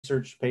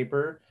research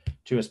paper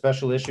to a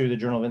special issue of the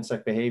Journal of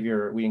Insect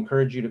Behavior, we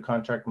encourage you to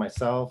contact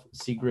myself,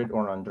 Sigrid,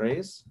 or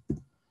Andres.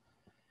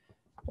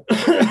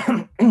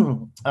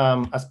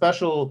 A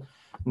special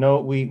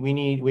note,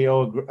 we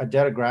owe a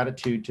debt of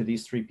gratitude to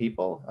these three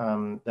people.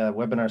 The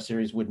webinar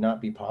series would not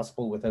be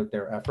possible without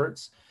their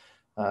efforts.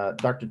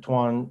 Dr.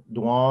 Tuan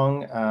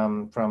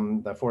Duong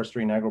from the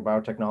Forestry and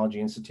Agrobiotechnology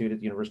Institute at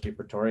the University of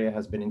Pretoria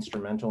has been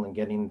instrumental in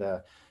getting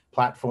the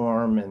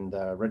platform and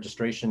the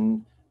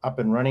registration up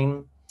and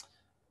running.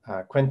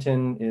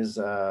 Quentin is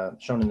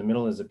shown in the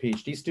middle as a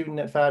PhD student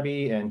at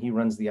FABI, and he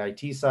runs the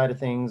IT side of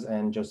things.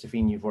 And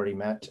Josephine, you've already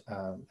met,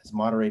 is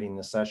moderating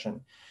the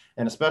session.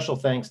 And a special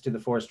thanks to the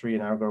Forestry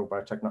and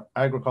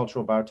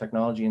Agricultural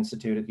Biotechnology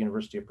Institute at the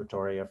University of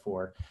Pretoria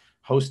for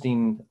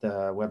hosting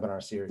the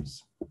webinar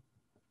series.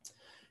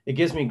 It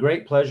gives me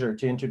great pleasure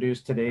to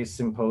introduce today's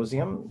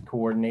symposium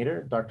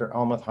coordinator, Dr.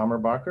 Almuth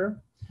Hammerbacher.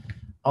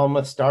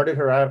 Almuth started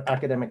her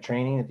academic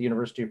training at the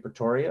University of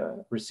Pretoria,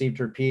 received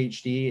her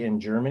PhD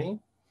in Germany,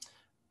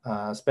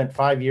 spent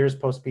 5 years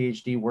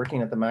post-PhD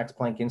working at the Max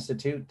Planck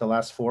Institute, the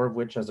last 4 of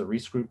which as a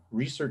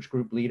research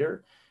group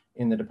leader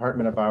in the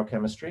Department of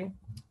Biochemistry.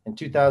 In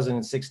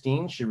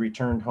 2016, she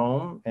returned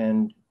home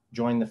and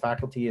joined the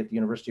faculty at the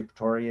University of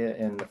Pretoria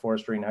in the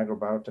Forestry and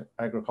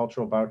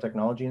Agricultural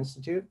Biotechnology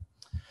Institute,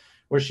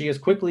 where she has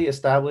quickly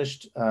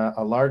established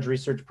a large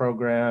research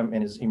program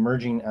and is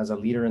emerging as a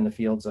leader in the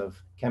fields of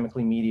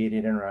chemically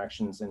mediated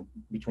interactions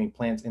between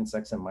plants,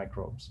 insects, and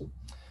microbes.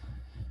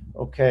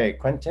 Okay,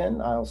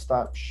 Quentin, I'll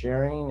stop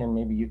sharing and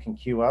maybe you can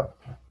queue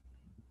up.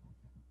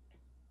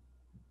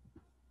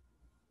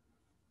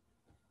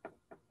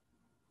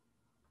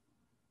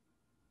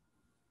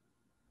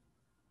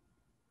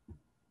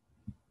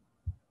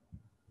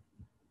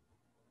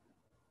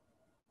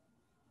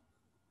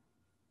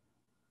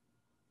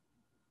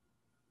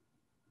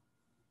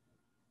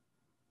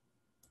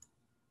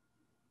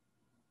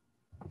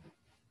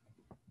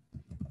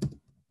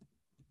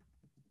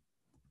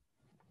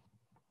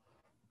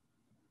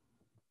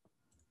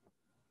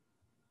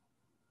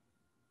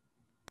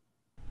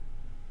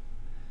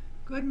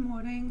 Good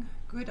morning,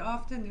 good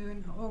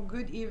afternoon, or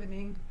good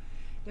evening,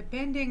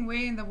 depending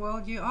where in the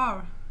world you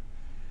are.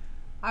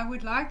 I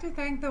would like to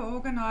thank the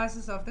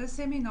organizers of this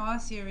seminar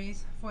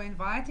series for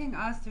inviting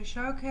us to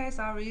showcase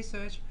our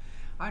research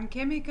on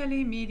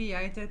chemically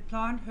mediated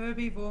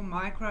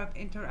plant-herbivore-microbe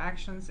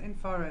interactions in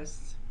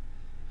forests.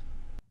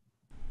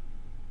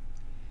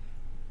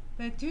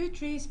 The 2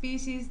 tree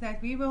species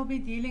that we will be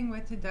dealing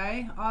with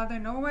today are the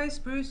Norway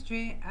spruce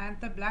tree and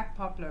the black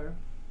poplar.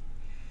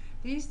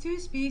 These 2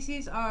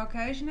 species are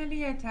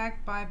occasionally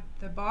attacked by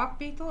the bark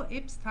beetle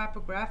Ips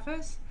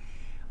typographus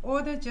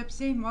or the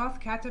gypsy moth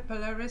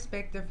caterpillar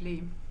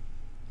respectively.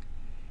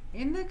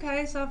 In the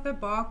case of the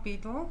bark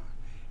beetle,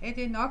 it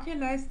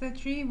inoculates the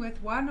tree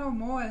with 1 or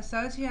more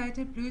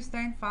associated blue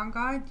stain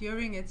fungi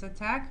during its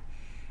attack,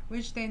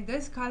 which then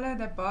discolor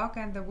the bark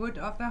and the wood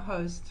of the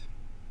host.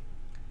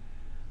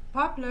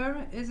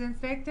 Poplar is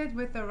infected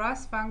with the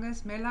rust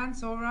fungus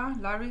Melanzora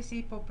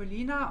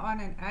larici-populina on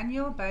an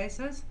annual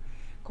basis,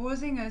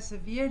 causing a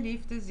severe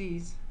leaf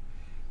disease.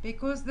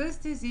 Because this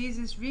disease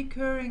is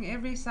recurring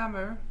every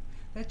summer,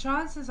 the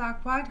chances are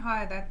quite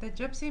high that the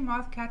gypsy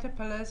moth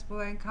caterpillars will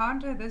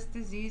encounter this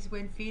disease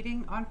when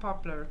feeding on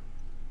poplar.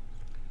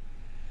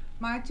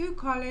 My 2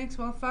 colleagues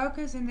will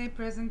focus in their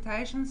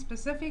presentation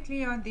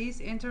specifically on these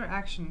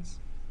interactions.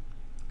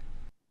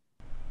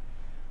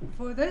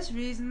 For this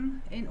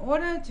reason, in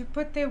order to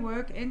put their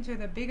work into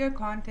the bigger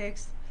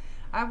context,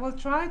 I will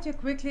try to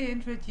quickly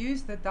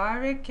introduce the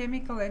direct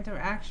chemical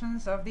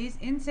interactions of these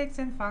insects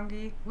and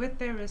fungi with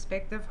their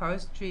respective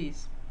host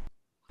trees.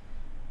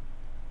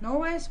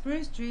 Norway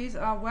spruce trees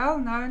are well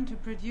known to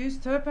produce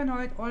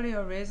terpenoid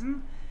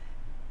oleoresin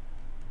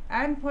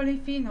and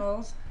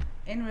polyphenols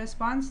in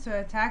response to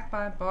attack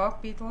by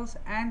bark beetles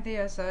and the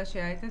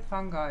associated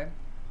fungi.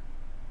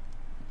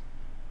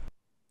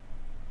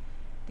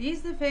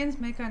 These defense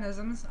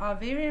mechanisms are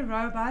very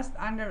robust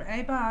under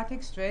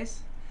abiotic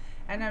stress,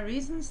 and a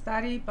recent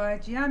study by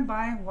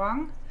Jianbai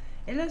Wang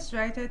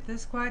illustrated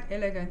this quite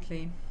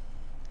elegantly.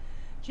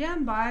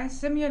 Jianbai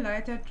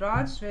simulated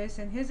drought stress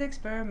in his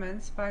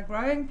experiments by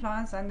growing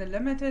plants under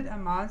limited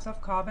amounts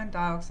of carbon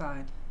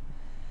dioxide.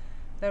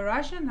 The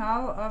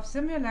rationale of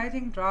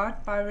simulating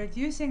drought by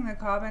reducing the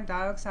carbon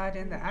dioxide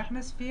in the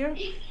atmosphere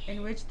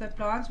in which the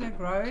plants were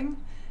growing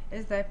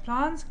is that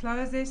plants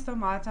close their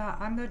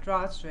stomata under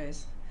drought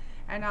stress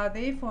and are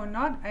therefore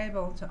not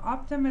able to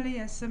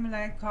optimally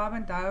assimilate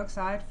carbon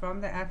dioxide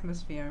from the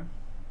atmosphere.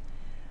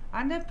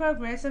 Under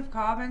progressive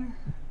carbon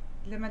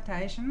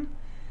limitation,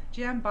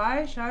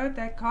 Jianbai showed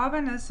that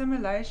carbon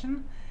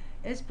assimilation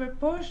is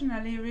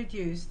proportionally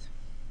reduced.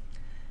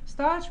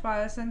 Starch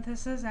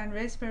biosynthesis and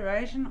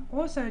respiration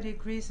also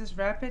decreases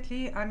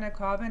rapidly under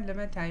carbon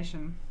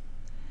limitation.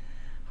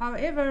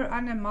 However,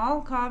 under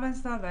mild carbon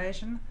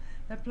starvation,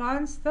 the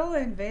plant still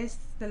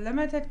invests the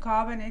limited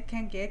carbon it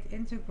can get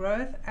into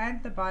growth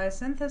and the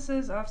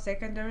biosynthesis of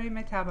secondary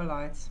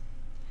metabolites.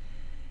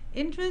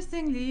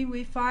 Interestingly,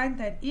 we find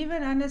that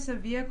even under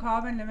severe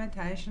carbon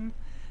limitation,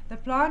 the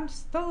plant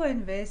still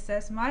invests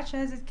as much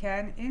as it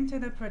can into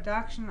the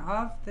production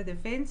of the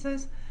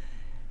defenses,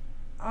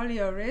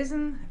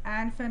 oleoresin,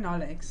 and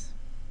phenolics.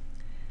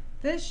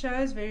 This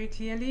shows very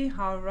clearly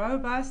how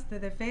robust the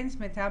defense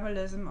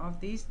metabolism of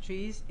these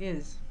trees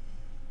is.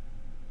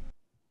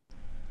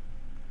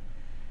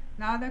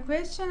 Now the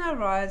question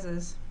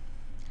arises,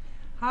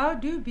 how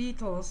do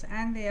beetles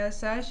and the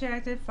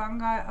associated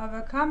fungi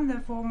overcome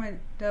the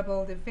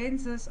formidable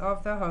defenses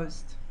of the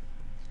host?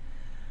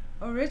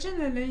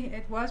 Originally,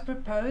 it was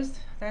proposed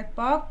that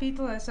bark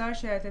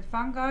beetle-associated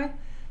fungi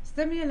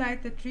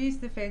stimulate the tree's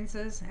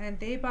defenses and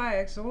thereby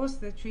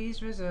exhaust the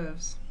tree's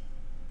reserves.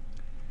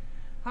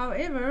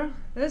 However,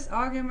 this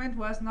argument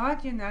was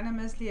not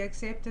unanimously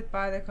accepted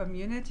by the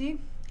community,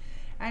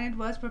 and it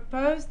was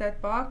proposed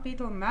that bark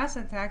beetle mass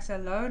attacks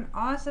alone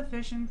are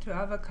sufficient to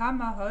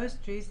overcome a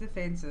host tree's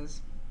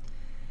defenses.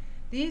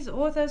 These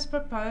authors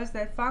propose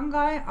that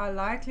fungi are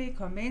likely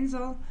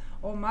commensal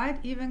or might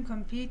even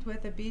compete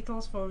with the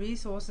beetles for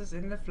resources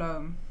in the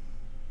phloem.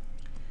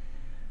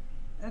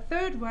 A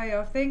third way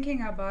of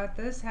thinking about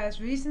this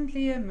has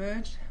recently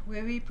emerged,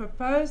 where we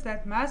propose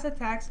that mass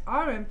attacks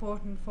are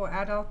important for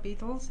adult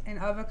beetles in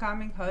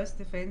overcoming host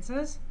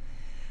defenses,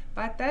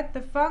 but that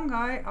the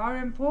fungi are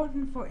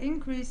important for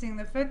increasing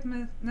the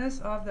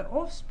fitness of the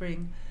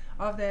offspring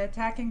of the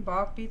attacking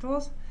bark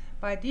beetles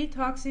by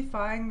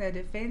detoxifying the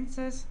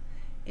defenses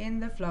in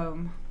the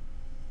phloem.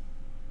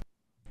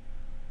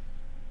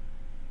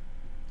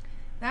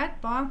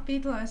 That bark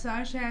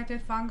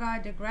beetle-associated fungi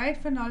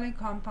degrade phenolic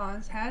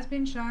compounds has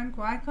been shown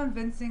quite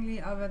convincingly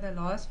over the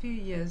last few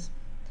years.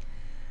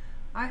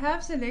 I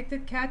have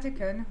selected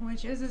catechin,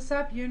 which is a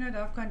subunit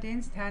of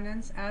condensed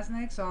tannins, as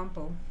an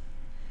example.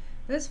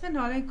 This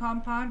phenolic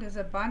compound is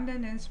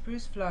abundant in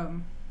spruce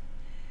phloem.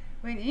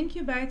 When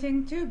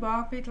incubating two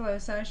bark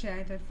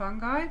beetle-associated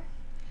fungi,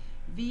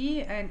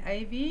 V and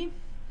AV,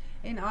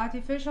 in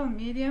artificial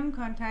medium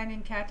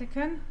containing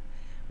catechin,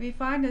 we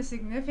find a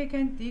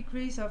significant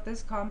decrease of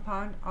this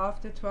compound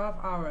after 12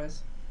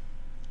 hours.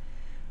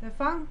 The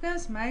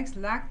fungus makes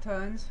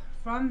lactones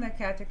from the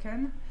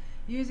catechin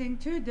using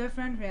two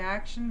different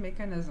reaction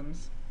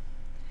mechanisms.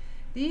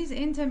 These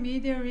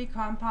intermediary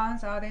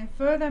compounds are then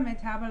further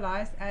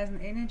metabolized as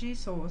an energy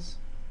source.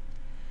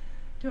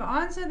 To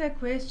answer the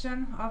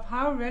question of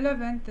how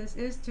relevant this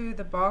is to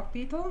the bark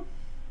beetle,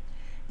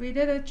 we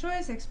did a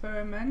choice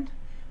experiment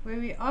where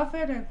we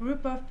offered a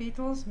group of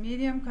beetles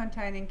medium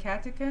containing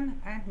catechin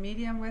and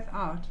medium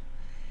without,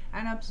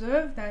 and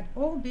observed that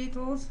all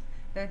beetles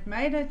that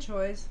made a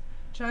choice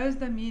chose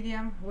the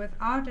medium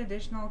without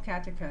additional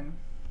catechin.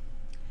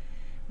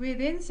 We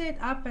then set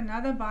up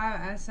another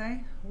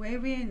bioassay where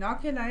we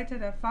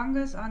inoculated a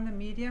fungus on the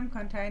medium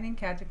containing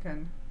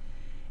catechin.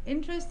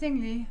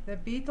 Interestingly, the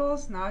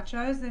beetles now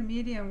chose the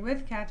medium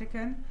with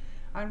catechin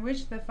on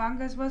which the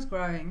fungus was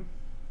growing.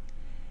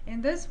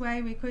 In this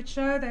way, we could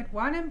show that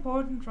one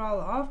important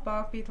role of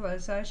bark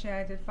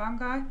beetle-associated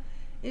fungi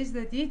is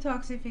the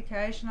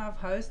detoxification of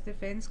host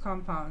defense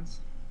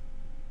compounds.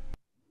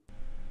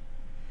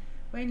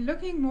 When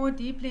looking more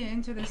deeply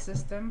into the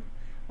system,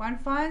 one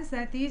finds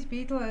that these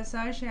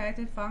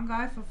beetle-associated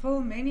fungi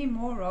fulfill many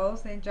more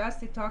roles than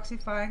just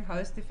detoxifying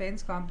host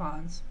defense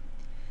compounds.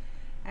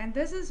 And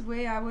this is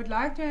where I would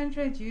like to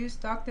introduce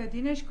Dr.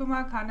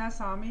 Dineshkumar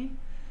Kandasamy,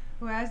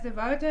 who has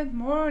devoted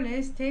more or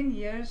less 10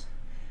 years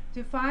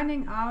to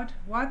finding out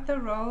what the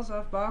roles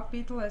of bark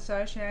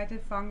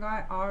beetle-associated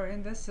fungi are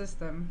in this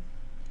system.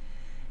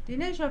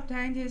 Dinesh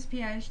obtained his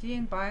PhD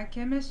in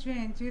biochemistry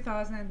in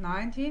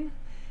 2019,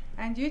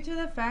 and due to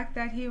the fact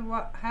that he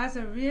has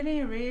a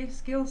really rare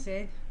skill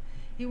set,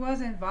 he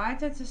was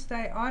invited to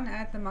stay on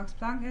at the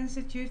Planck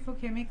Institute for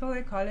Chemical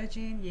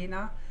Ecology in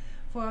Jena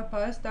for a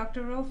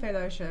postdoctoral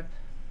fellowship.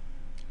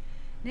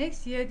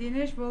 Next year,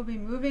 Dinesh will be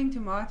moving to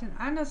Martin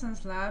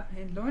Anderson's lab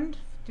in Lund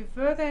to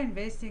further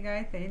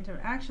investigate the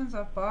interactions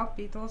of bark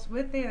beetles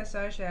with their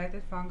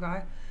associated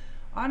fungi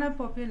on a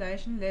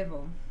population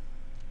level.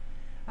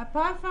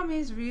 Apart from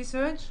his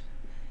research,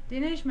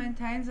 Dinesh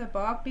maintains a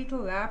bark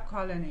beetle lab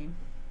colony.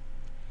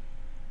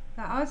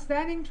 The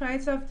outstanding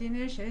traits of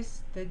Dinesh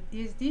is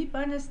his deep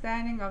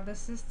understanding of the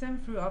system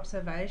through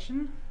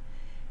observation,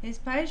 his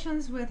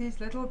patience with his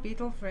little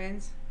beetle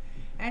friends,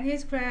 and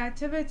his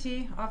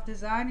creativity of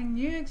designing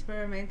new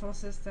experimental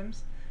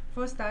systems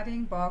for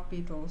studying bark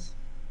beetles.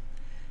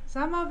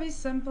 Some of his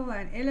simple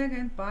and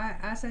elegant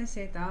bioassay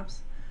setups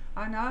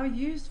are now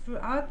used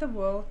throughout the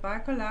world by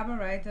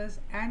collaborators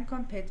and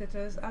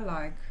competitors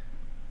alike.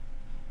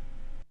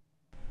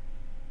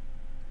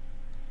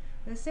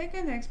 The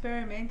second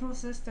experimental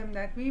system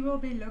that we will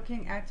be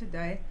looking at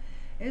today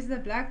is the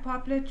black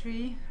poplar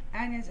tree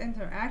and its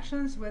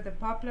interactions with the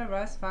poplar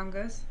rust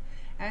fungus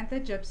and the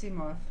gypsy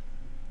moth.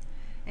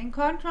 In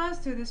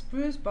contrast to the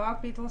spruce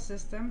bark beetle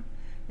system,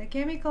 the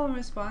chemical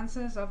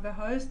responses of the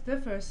host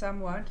differ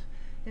somewhat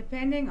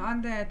depending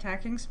on the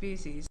attacking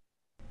species.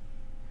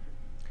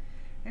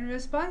 In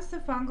response to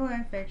fungal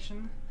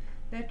infection,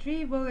 the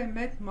tree will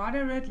emit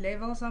moderate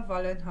levels of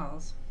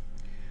volatiles.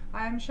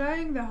 I am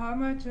showing the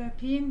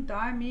homoterpene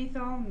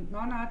dimethyl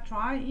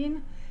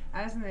nonitrile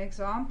as an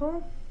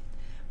example,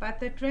 but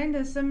the trend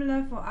is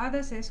similar for other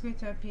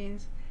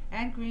sesquiterpenes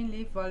and green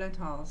leaf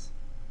volatiles.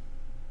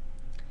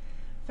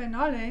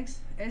 Phenolics,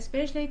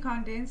 especially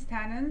condensed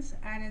tannins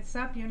and its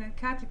subunit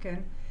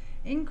catechin,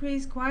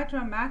 increase quite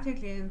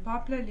dramatically in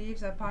poplar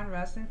leaves upon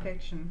rust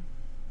infection.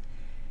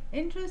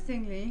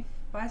 Interestingly,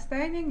 by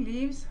staining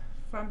leaves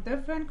from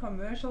different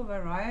commercial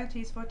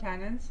varieties for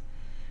tannins,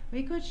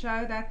 we could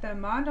show that the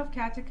amount of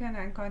catechin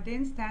and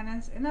condensed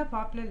tannins in a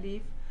poplar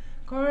leaf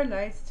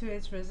correlates to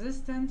its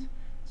resistance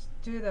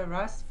to the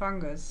rust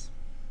fungus.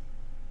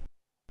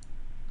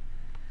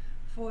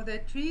 For the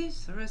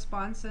tree's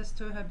responses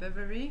to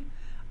herbivory,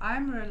 I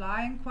am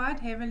relying quite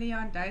heavily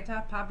on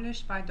data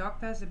published by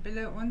Dr.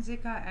 Sibylle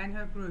Unzicker and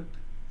her group.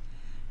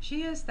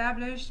 She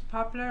established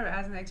poplar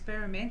as an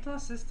experimental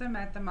system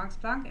at the Max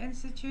Planck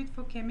Institute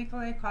for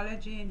Chemical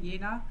Ecology in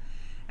Jena,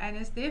 and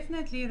is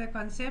definitely the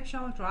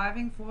conceptual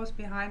driving force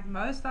behind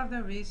most of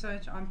the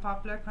research on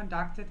poplar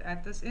conducted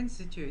at this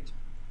institute.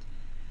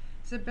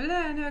 Sibylle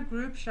and her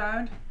group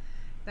showed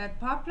that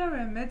poplar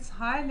emits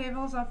high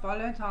levels of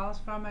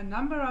volatiles from a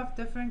number of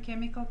different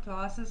chemical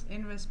classes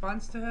in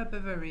response to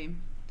herbivory.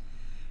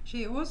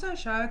 She also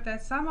showed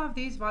that some of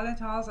these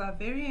volatiles are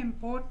very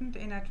important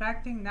in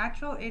attracting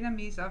natural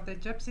enemies of the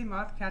gypsy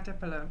moth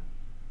caterpillar.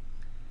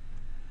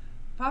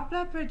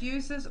 Poplar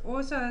produces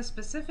also a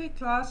specific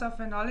class of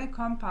phenolic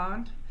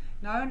compound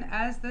known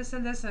as the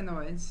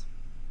salicinoids.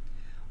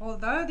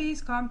 Although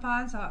these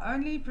compounds are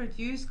only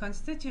produced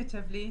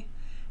constitutively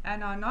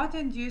and are not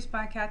induced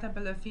by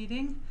caterpillar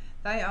feeding,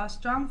 they are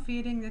strong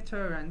feeding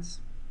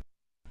deterrents.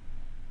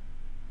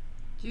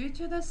 Due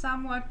to the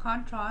somewhat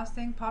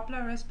contrasting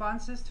poplar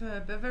responses to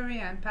herbivory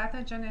and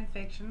pathogen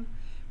infection,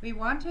 we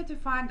wanted to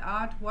find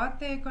out what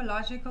the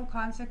ecological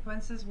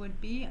consequences would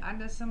be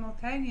under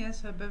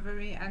simultaneous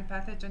herbivory and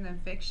pathogen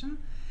infection,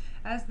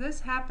 as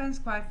this happens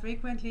quite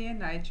frequently in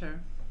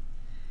nature.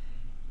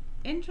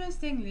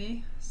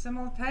 Interestingly,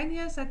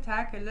 simultaneous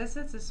attack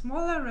elicits a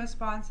smaller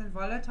response in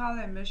volatile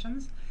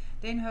emissions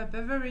than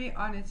herbivory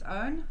on its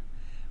own,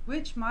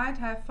 which might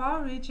have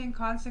far-reaching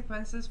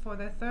consequences for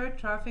the third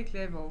trophic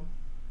level.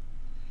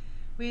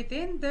 We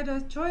then did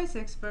a choice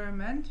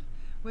experiment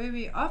where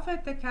we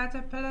offered the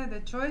caterpillar the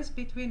choice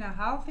between a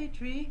healthy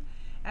tree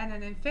and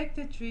an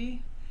infected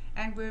tree,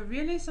 and were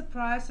really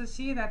surprised to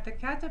see that the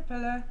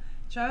caterpillar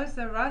chose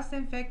the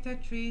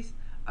rust-infected trees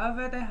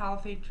over the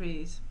healthy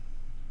trees.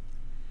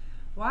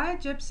 Why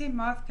gypsy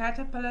moth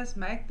caterpillars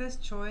make this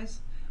choice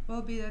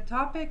will be the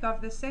topic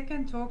of the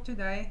second talk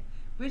today,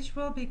 which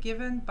will be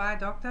given by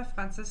Dr.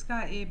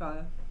 Franziska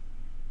Eberl.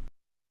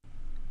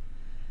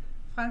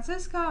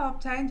 Franziska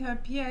obtained her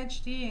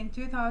PhD in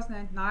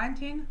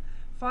 2019,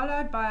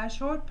 followed by a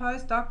short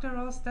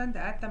postdoctoral stint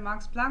at the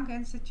Max Planck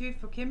Institute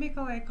for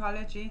Chemical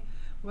Ecology,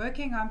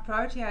 working on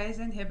protease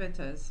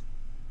inhibitors.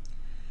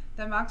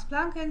 The Max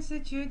Planck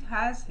Institute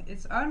has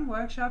its own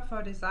workshop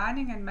for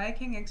designing and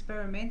making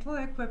experimental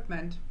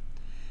equipment.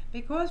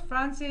 Because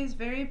Franzi is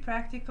very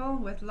practical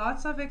with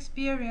lots of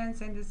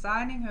experience in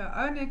designing her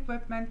own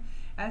equipment,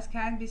 as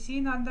can be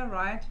seen on the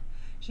right,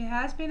 she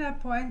has been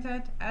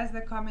appointed as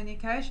the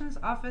communications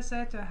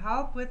officer to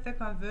help with the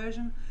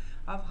conversion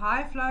of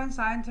high-flown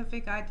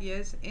scientific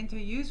ideas into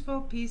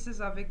useful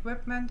pieces of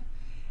equipment,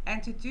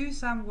 and to do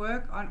some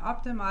work on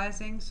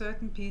optimizing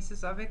certain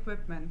pieces of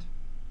equipment.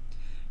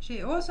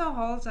 She also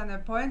holds an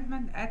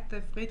appointment at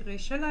the Friedrich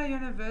Schiller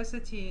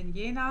University in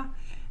Jena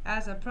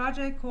as a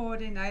project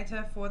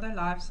coordinator for the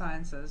life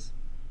sciences.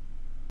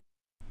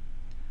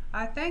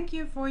 I thank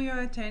you for your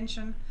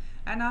attention,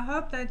 and I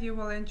hope that you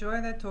will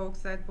enjoy the talks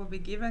that will be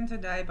given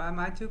today by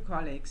my two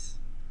colleagues.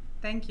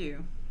 Thank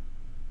you.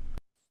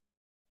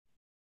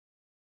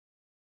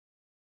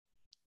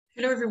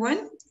 Hello,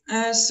 everyone.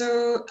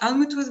 So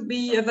Almuth will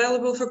be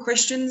available for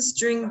questions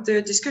during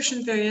the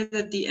discussion period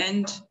at the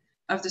end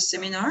of the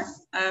seminar,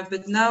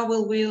 but now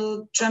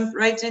we'll jump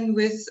right in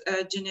with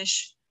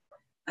Dinesh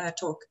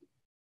talk.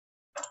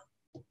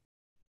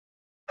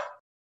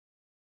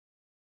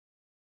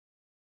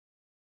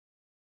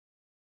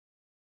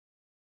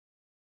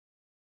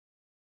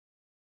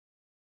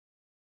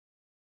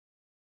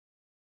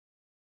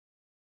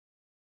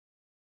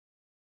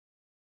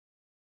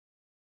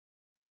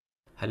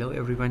 Hello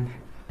everyone.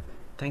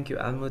 Thank you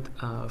Almuth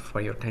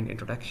for your kind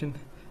introduction.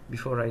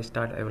 Before I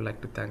start, I would like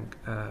to thank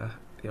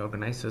the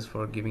organizers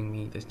for giving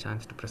me this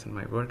chance to present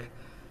my work.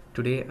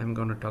 Today I'm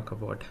going to talk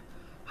about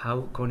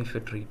how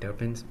conifer tree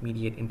terpenes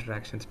mediate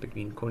interactions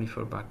between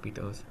conifer bark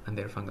beetles and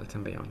their fungal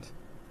symbionts.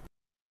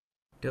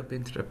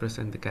 Terpenes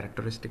represent the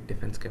characteristic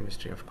defense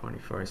chemistry of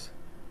conifers.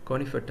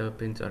 Conifer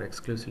terpenes are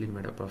exclusively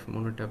made up of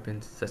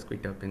monoterpenes,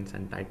 sesquiterpenes,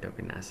 and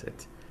diterpene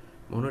acids.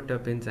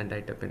 Monoterpenes and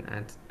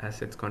diterpene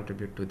acids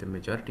contribute to the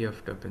majority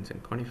of terpenes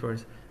in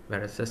conifers,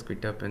 whereas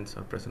sesquiterpenes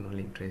are present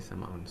only in trace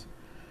amounts.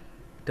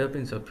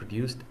 Terpenes are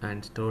produced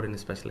and stored in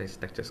specialized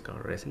structures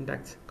called resin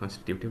ducts.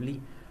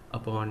 Constitutively,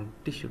 upon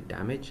tissue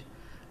damage,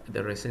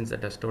 the resins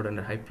that are stored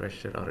under high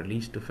pressure are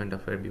released to fend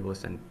off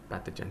herbivores and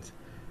pathogens.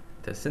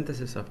 The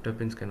synthesis of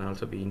terpenes can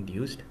also be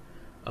induced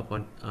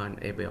upon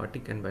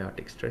abiotic and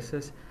biotic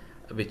stresses,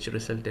 which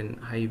result in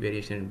high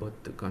variation in both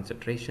the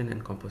concentration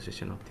and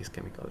composition of these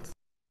chemicals.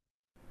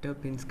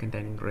 Terpenes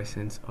containing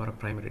resins are a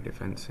primary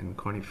defense in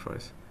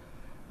conifers.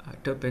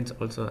 Terpenes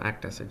also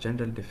act as a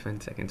general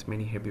defense against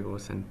many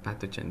herbivores and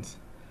pathogens.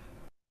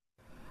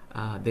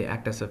 They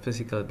act as a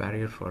physical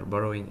barrier for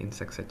burrowing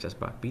insects such as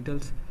bark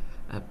beetles.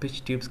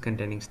 Pitch tubes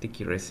containing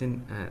sticky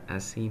resin,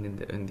 as seen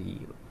in the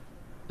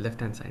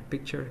left-hand side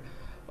picture,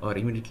 are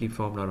immediately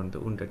formed around the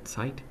wounded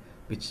site,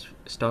 which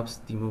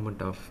stops the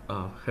movement of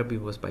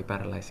herbivores by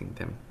paralyzing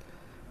them.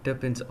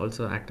 Terpenes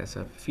also act as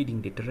a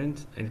feeding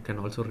deterrent and can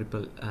also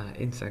repel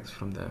insects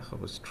from the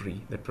host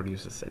tree that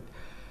produces it.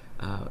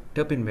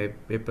 Terpene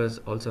vapors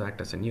also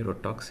act as a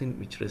neurotoxin,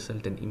 which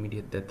result in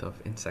immediate death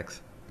of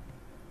insects.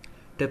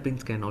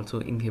 Terpenes can also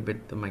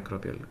inhibit the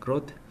microbial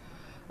growth.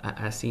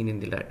 As seen in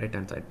the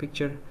right-hand side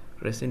picture,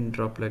 resin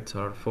droplets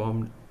are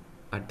formed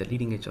at the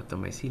leading edge of the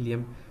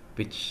mycelium,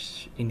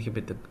 which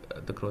inhibit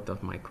the growth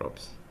of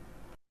microbes.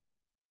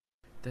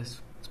 The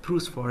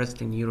spruce forests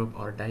in Europe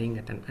are dying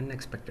at an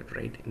unexpected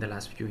rate in the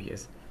last few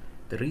years.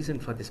 The reason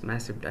for this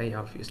massive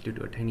die-off is due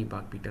to a tiny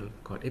bark beetle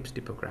called Ips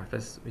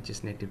typographus, which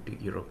is native to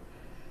Europe.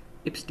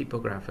 Ips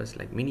typographus,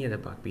 like many other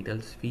bark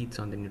beetles, feeds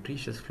on the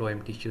nutritious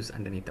phloem tissues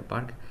underneath the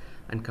bark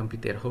and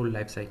complete their whole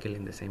life cycle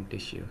in the same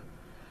tissue.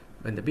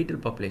 When the beetle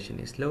population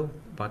is low,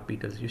 bark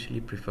beetles usually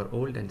prefer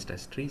old and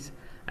stressed trees,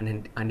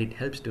 and it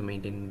helps to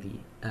maintain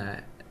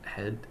the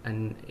health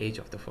and age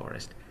of the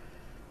forest.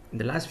 In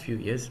the last few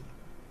years,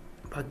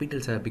 bark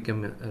beetles have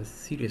become a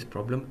serious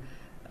problem,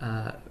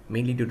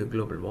 mainly due to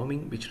global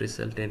warming, which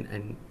result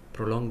in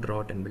prolonged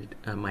drought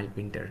and mild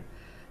winter.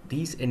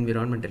 These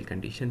environmental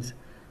conditions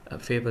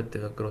favor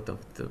the growth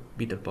of the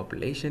beetle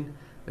population.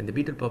 When the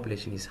beetle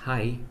population is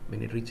high,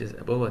 when it reaches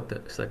above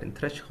a certain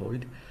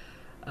threshold,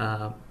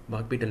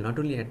 bark beetle not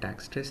only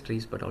attacks stressed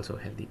trees but also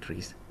healthy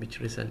trees,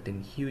 which result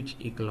in huge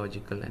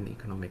ecological and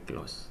economic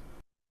loss.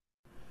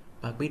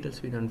 Bark beetles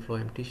feed on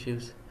phloem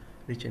tissues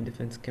rich in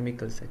defense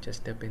chemicals such as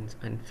terpenes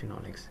and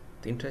phenolics.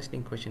 The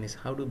interesting question is,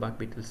 how do bark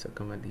beetles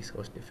circumvent these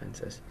host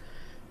defenses?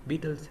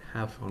 Beetles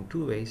have found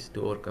two ways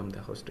to overcome the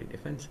host tree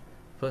defense.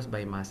 First,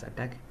 by mass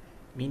attack,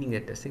 meaning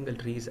that a single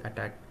tree is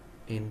attacked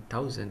in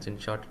thousands in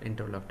short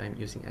interval of time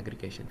using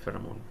aggregation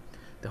pheromone.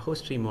 The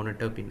host tree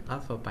monoterpene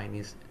alpha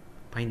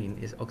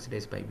pinene is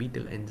oxidized by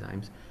beetle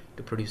enzymes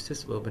to produce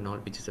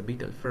cis-verbenol, which is a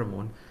beetle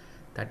pheromone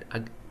that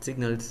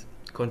signals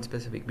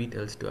conspecific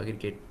beetles to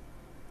aggregate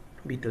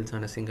beetles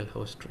on a single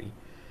host tree.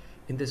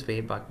 In this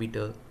way, bark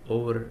beetle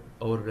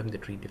overwhelm the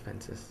tree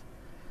defenses.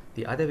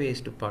 The other way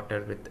is to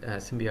partner with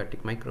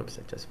symbiotic microbes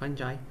such as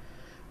fungi.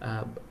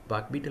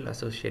 Bark beetle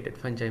associated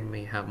fungi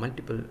may have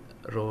multiple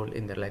roles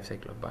in the life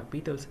cycle of bark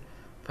beetles.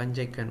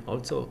 Fungi can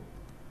also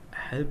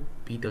help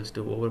beetles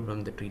to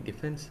overwhelm the tree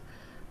defense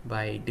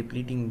by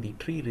depleting the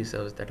tree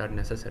reserves that are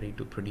necessary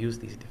to produce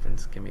these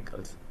defense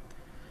chemicals.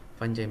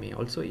 Fungi may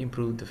also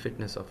improve the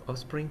fitness of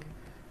offspring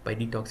by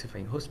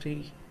detoxifying host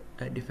tree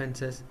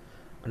defenses,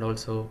 and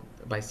also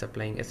by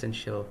supplying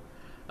essential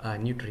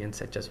nutrients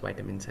such as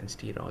vitamins and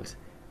sterols.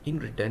 In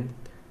return,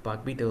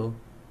 bark beetles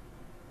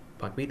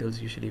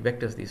usually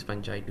vectors these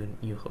fungi to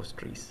new host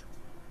trees.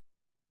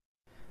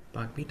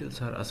 Bark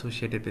beetles are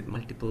associated with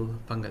multiple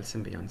fungal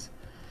symbionts.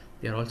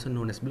 They are also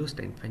known as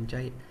blue-stain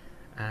fungi,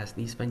 as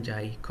these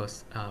fungi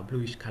cause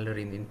bluish color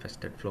in the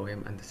infested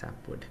phloem and the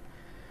sapwood.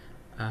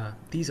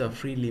 These are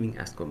free-living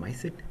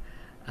ascomycete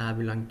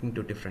belonging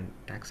to different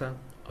taxa.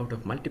 Out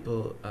of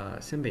multiple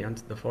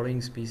symbionts, the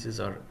following species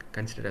are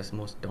considered as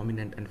most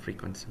dominant and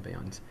frequent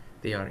symbionts.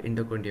 They are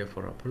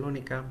Endocondiaphora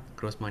polonica,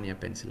 Grossmania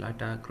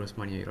pensillata,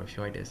 Grossmania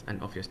europhoides, and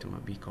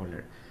Ophiostoma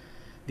bicolor.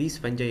 These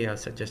fungi are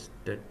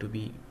suggested to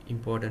be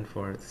important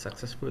for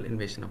successful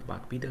invasion of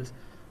bark beetles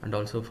and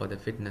also for the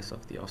fitness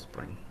of the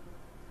offspring.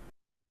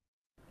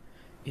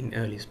 In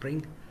early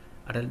spring,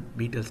 adult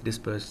beetles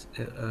disperse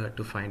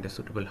to find a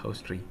suitable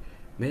host tree.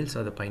 Males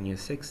are the pioneer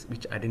six,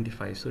 which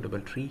identify a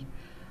suitable tree,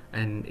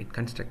 and it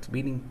constructs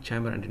breeding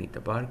chamber underneath the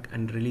bark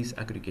and release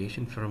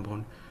aggregation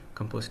pheromone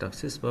composed of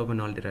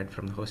cis-verbenol derived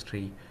from the host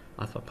tree,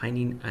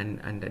 alpha-pinene,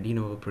 and de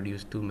novo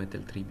produce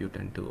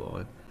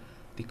 2-methyl-3-butan-2-ol.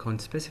 The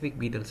conspecific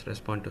beetles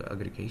respond to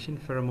aggregation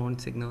pheromone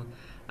signal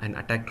and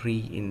attack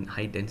tree in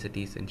high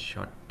densities in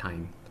short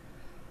time.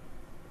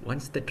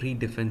 Once the tree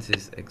defense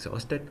is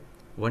exhausted,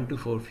 1 to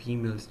 4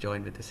 females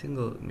join with a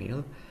single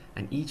male,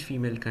 and each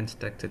female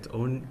constructs its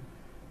own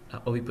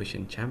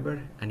oviposition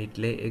chamber, and it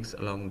lays eggs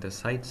along the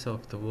sides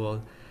of the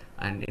wall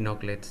and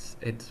inoculates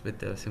it with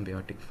the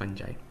symbiotic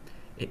fungi.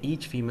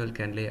 Each female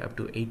can lay up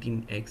to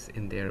 18 eggs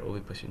in their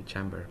oviposition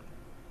chamber.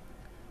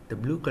 The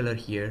blue color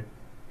here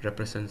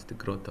represents the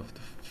growth of the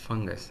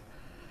fungus.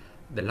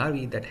 The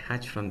larvae that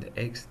hatch from the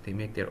eggs, they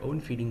make their own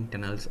feeding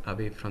tunnels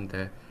away from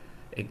the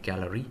egg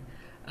gallery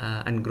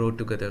and grow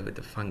together with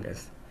the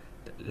fungus.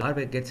 The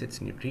larva gets its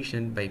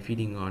nutrition by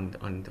feeding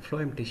on the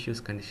phloem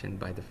tissues conditioned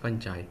by the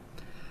fungi.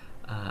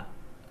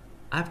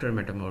 After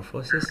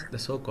metamorphosis, the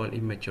so-called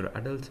immature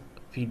adults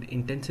feed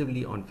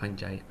intensively on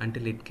fungi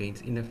until it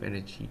gains enough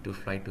energy to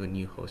fly to a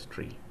new host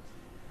tree.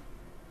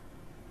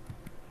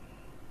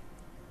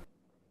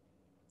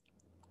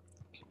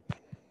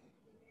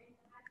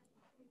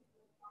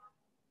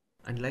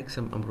 Unlike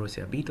some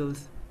ambrosia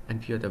beetles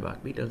and few other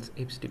bark beetles,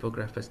 Apis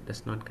typographus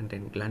does not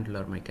contain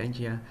glandular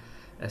mycangia,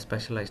 a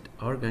specialized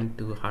organ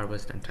to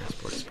harvest and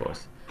transport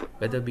spores.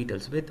 Whether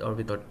beetles with or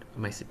without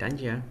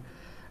mycetangia,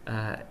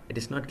 it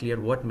is not clear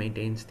what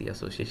maintains the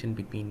association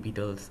between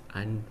beetles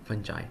and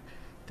fungi.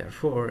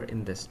 Therefore,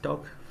 in this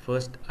talk,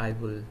 first I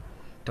will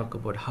talk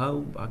about how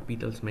bark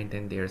beetles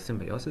maintain their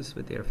symbiosis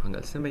with their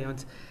fungal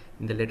symbionts.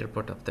 In the later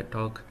part of the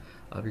talk,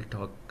 I will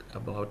talk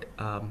about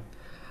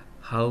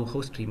how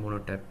host tree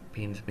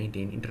monoterpenes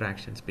maintain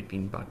interactions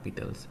between bark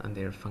beetles and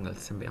their fungal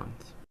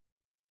symbionts.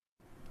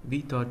 We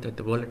thought that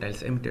the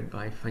volatiles emitted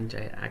by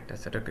fungi act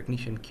as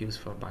recognition cues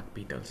for bark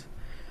beetles.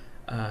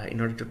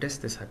 In order to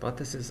test this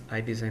hypothesis,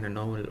 I designed a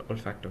novel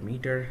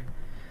olfactometer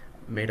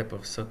made up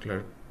of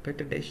circular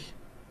petri dish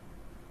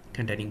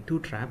containing two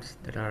traps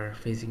that are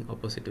facing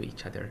opposite to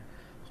each other.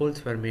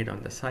 Holes were made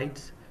on the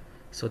sides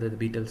so that the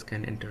beetles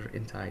can enter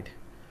inside.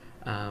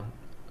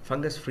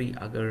 Fungus-free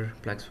agar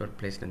plugs were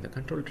placed in the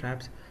control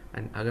traps,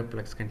 and agar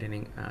plugs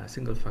containing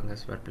single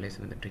fungus were placed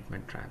in the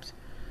treatment traps.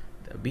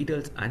 The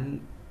beetles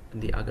and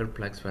the agar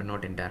plugs were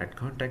not in direct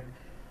contact.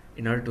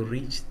 In order to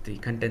reach the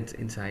contents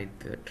inside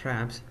the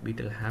traps,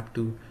 beetle have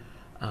to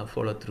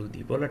follow through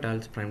the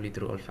volatiles primarily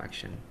through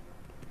olfaction.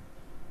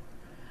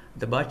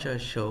 The bar chart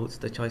shows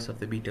the choice of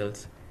the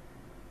beetles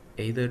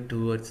either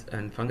towards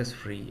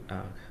fungus-free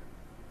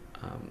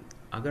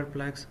agar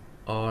plugs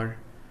or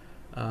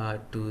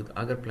to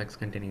the agar plugs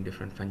containing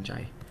different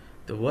fungi.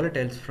 The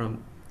volatiles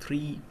from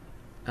three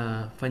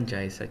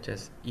fungi such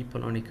as E.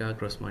 polonica,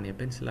 Grossmania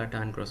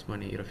penicillata, and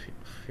Grossmania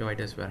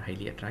eryphoides were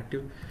highly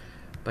attractive,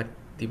 but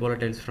the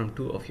volatiles from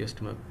two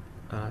Ophiostoma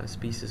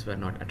species were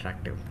not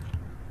attractive.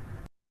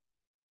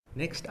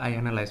 Next, I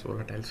analyzed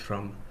volatiles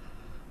from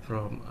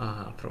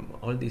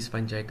all these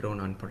fungi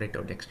grown on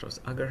potato dextrose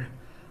agar.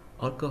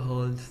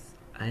 Alcohols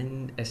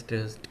and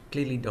esters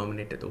clearly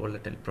dominated the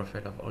volatile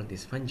profile of all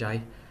these fungi.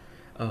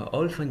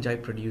 All fungi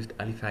produced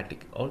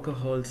aliphatic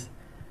alcohols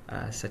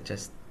such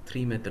as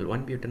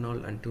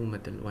 3-methyl-1-butanol and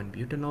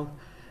 2-methyl-1-butanol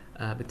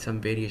with some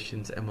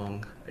variations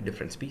among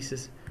different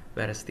species,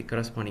 whereas the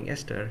corresponding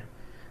ester,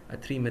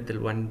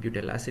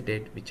 3-methyl-1-butyl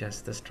acetate, which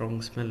has the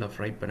strong smell of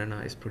ripe banana,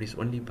 is produced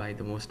only by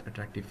the most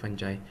attractive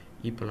fungi,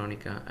 E.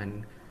 polonica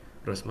and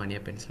Grossmania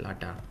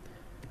penicillata.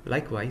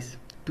 Likewise,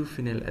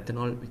 2-phenyl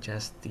ethanol, which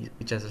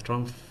has a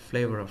strong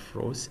flavor of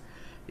rose,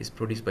 is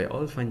produced by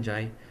all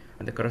fungi,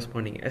 and the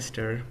corresponding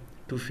ester,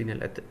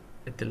 2-phenyl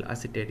ethyl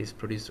acetate, is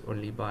produced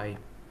only by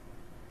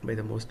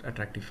the most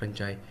attractive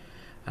fungi,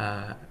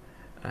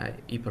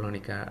 E.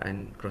 polonica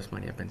and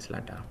Grossmania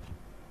penicillata.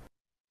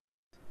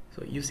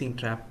 So using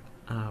trap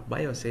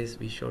bioassays,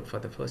 we showed for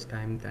the first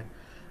time that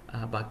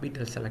bark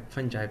beetles select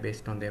fungi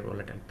based on their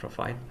volatile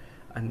profile,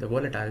 and the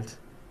volatiles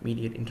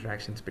mediate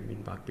interactions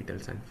between bark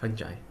beetles and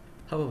fungi.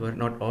 However,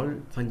 not all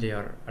fungi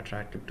are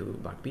attractive to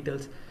bark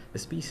beetles. The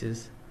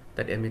species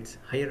that emits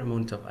higher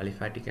amounts of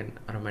aliphatic and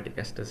aromatic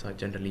esters are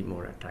generally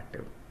more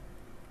attractive.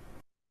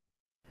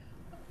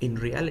 In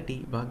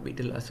reality, bark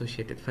beetle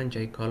associated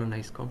fungi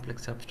colonize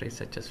complex substrates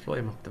such as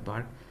phloem of the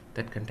bark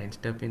that contains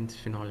terpenes,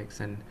 phenolics,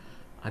 and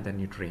other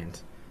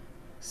nutrients.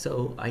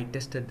 So I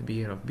tested the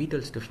behavior of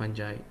beetles to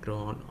fungi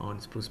grown on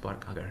spruce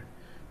bark agar.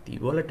 The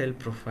volatile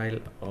profile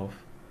of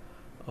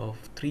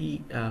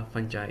three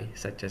fungi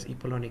such as E.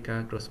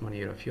 polonica,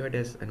 Grossmania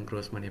eryphoides, and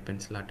Grossmania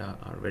penicillata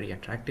are very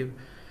attractive,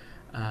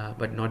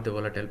 but not the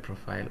volatile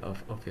profile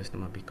of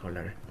Ophiostoma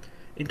bicolor.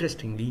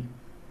 Interestingly,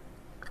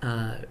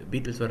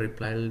 beetles were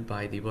repelled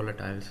by the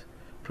volatiles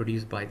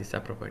produced by the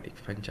saprobiotic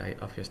fungi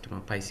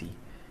Ophiostoma pisci.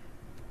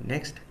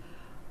 Next,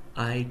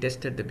 I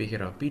tested the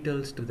behavior of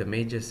beetles to the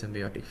major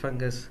symbiotic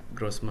fungus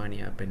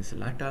Grossmania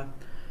penicillata,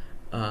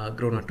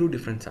 grown on two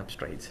different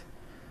substrates.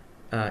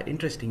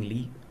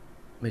 Interestingly,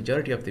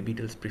 majority of the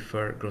beetles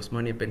prefer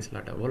Grossmania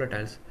penicillata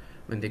volatiles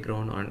when they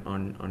grown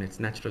on its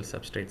natural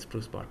substrate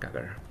spruce bark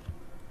agar.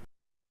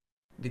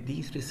 With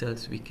these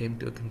results, we came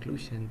to a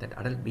conclusion that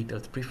adult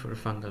beetles prefer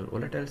fungal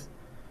volatiles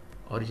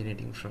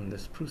originating from the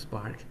spruce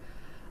bark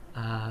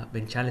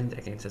when challenged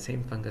against the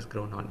same fungus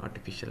grown on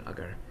artificial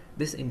agar.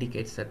 This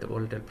indicates that the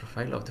volatile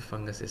profile of the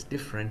fungus is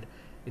different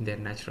in their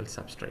natural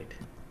substrate.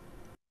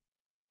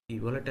 The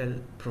volatile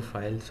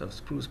profiles of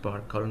spruce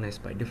bark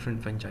colonized by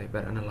different fungi were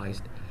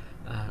analyzed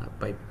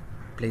by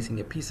placing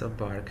a piece of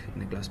bark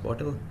in a glass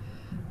bottle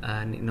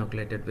and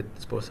inoculated with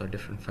spores of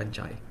different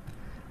fungi.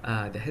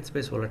 The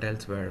headspace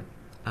volatiles were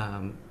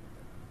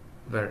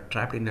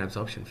trapped in an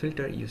absorption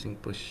filter using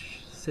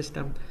push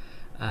system,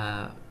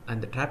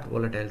 and the trapped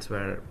volatiles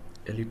were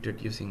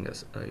eluted using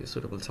a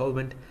suitable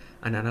solvent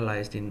and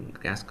analyzed in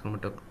gas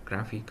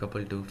chromatography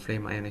coupled to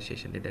flame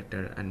ionization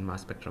detector and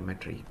mass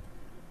spectrometry.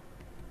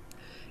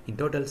 In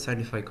total,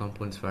 75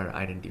 compounds were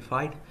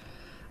identified,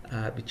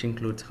 which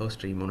includes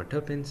host tree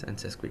monoterpenes and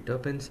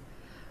sesquiterpenes.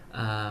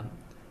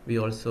 We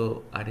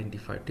also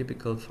identified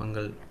typical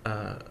fungal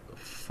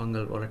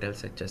volatiles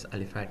such as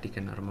aliphatic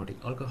and aromatic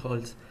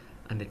alcohols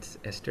and its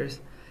esters.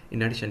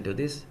 In addition to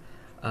this,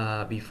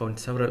 we found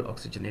several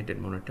oxygenated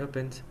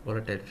monoterpenes,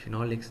 volatile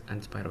phenolics,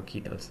 and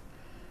spiroketals.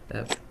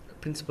 The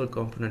principal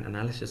component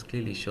analysis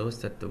clearly shows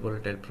that the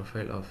volatile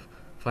profile of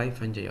 5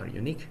 fungi are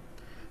unique.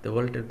 The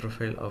volatile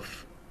profile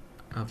of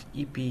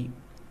EP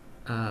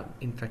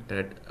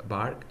infected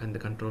bark and the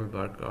control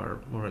bark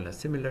are more or less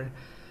similar.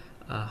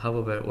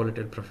 However,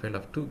 volatile profile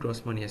of 2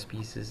 Grossmania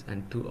species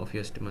and 2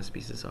 Ophiostoma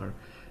species are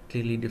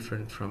clearly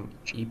different from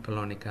E.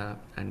 polonica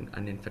and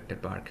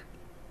uninfected bark.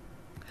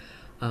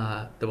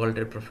 The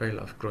volatile profile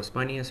of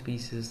Grossmania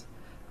species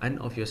and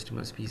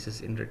Ophiostoma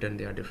species, in return,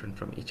 they are different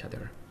from each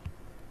other.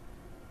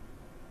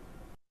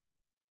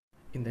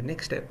 In the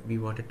next step, we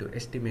wanted to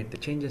estimate the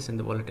changes in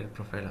the volatile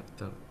profile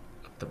of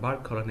the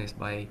bark colonized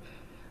by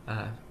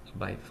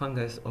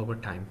fungus over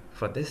time.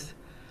 For this,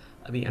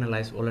 we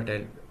analyzed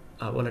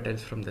volatiles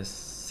from the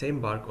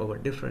same bark over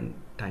different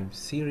time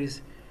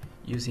series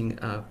using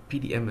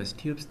PDMS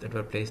tubes that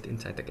were placed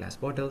inside the glass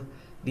bottle.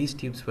 These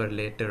tubes were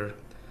later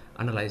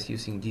analyzed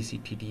using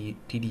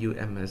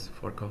GC-TDU-MS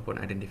for compound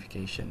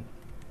identification.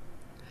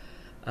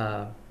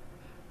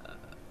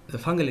 The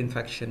fungal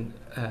infection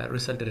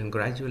resulted in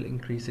gradual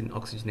increase in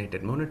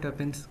oxygenated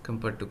monoterpenes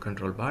compared to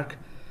control bark.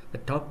 The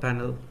top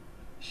panel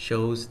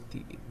shows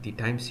the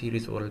time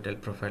series volatile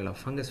profile of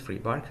fungus-free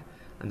bark,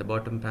 and the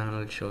bottom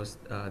panel shows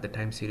the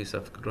time series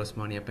of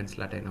Grossmania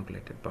pennsillata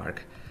inoculated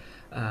bark.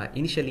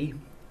 Initially,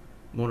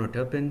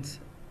 monoterpenes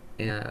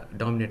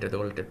dominated the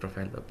volatile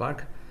profile of the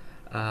bark.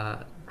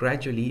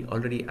 Gradually,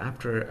 already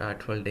after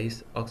 12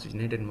 days,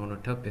 oxygenated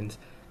monoterpenes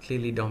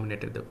clearly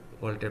dominated the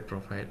volatile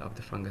profile of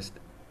the fungus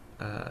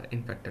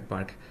infected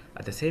bark.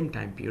 At the same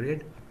time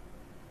period,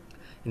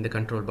 in the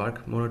control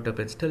bark,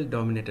 monoterpenes still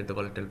dominated the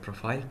volatile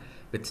profile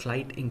with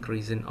slight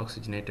increase in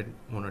oxygenated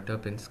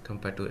monoterpenes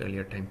compared to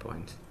earlier time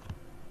points.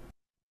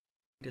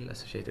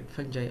 Beetle-associated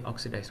fungi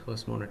oxidize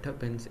host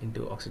monoterpenes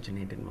into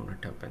oxygenated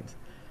monoterpenes.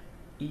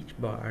 Each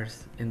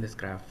bars in this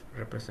graph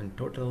represent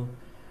total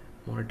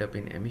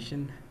monoterpene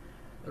emission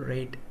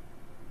rate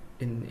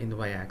in the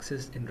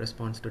y-axis in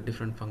response to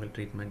different fungal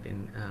treatment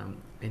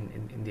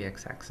in the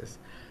x-axis.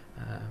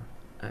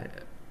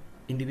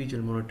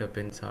 Individual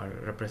monoterpenes are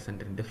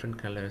represented in different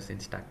colors in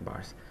stacked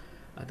bars.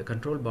 The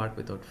control bark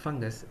without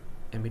fungus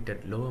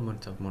emitted low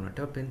amounts of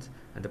monoterpenes,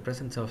 and the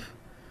presence of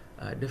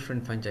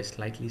different fungi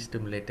slightly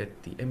stimulated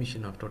the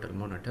emission of total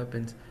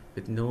monoterpenes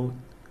with no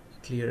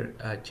clear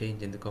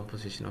change in the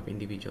composition of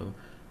individual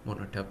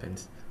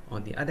monoterpenes.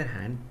 On the other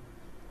hand,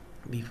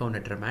 we found a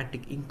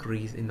dramatic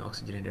increase in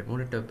oxygenated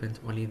monoterpenes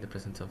only in the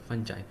presence of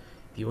fungi.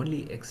 The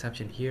only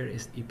exception here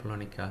is E.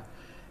 polonica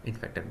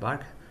infected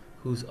bark,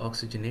 whose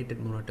oxygenated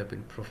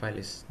monoterpene profile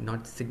is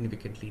not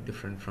significantly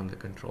different from the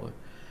control.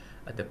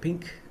 The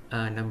pink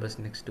numbers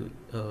next to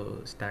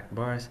stacked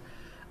bars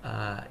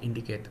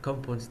indicate the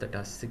compounds that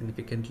are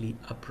significantly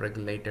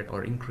upregulated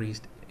or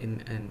increased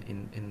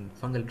in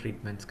fungal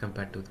treatments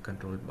compared to the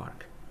controlled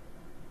bark.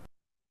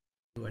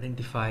 To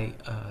identify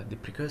the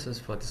precursors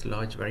for this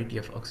large variety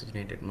of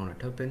oxygenated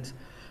monoterpenes,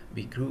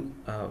 we grew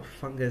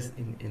fungus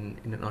in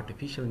an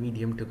artificial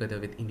medium together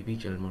with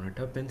individual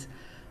monoterpenes,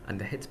 and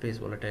the headspace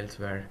volatiles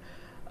were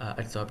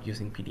adsorbed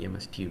using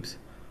PDMS tubes.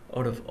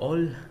 Out of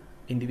all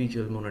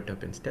individual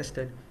monoterpenes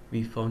tested,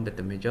 we found that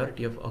the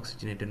majority of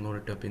oxygenated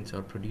monoterpenes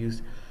are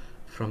produced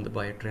from the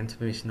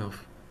biotransformation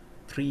of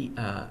 3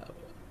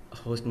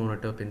 host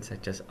monoterpenes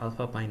such as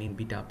alpha-pinene,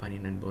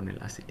 beta-pinene, and bornyl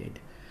acetate.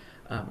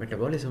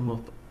 Metabolism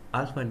of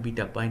alpha and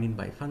beta-pinene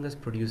by fungus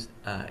produced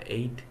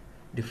 8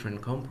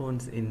 different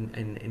compounds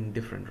in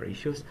different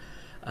ratios.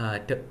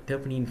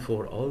 Terpenine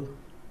 4-ol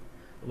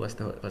was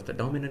the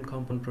dominant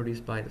compound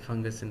produced by the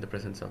fungus in the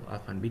presence of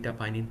alpha and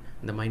beta-pinene,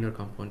 and the minor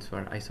compounds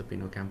were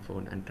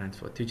isopenocampone and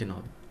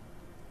transfertugenol.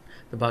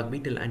 The bark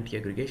beetle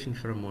anti-aggregation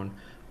pheromone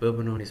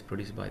verbenone is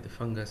produced by the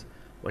fungus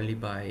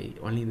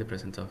only in the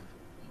presence of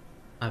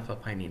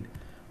alpha-pinene.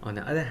 On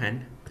the other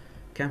hand,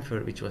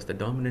 camphor, which was the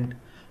dominant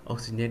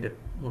oxygenated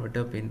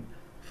monoterpene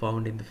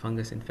found in the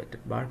fungus infected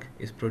bark,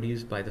 is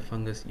produced by the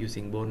fungus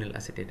using bornyl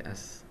acetate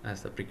as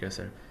the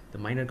precursor. The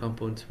minor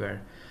compounds were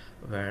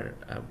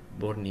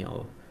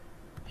bornyl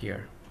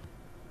here.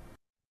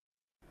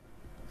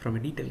 From a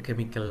detailed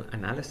chemical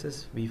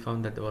analysis, we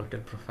found that the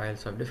volatile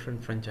profiles of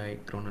different fungi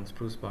grown on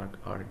spruce bark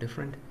are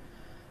different.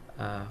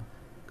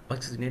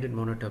 Oxygenated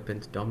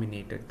monoterpenes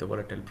dominated the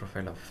volatile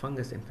profile of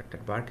fungus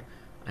infected bark,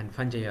 and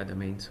fungi are the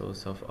main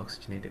source of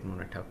oxygenated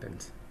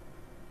monoterpenes.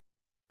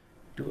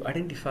 To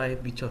identify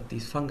which of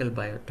these fungal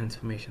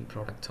biotransformation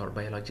products are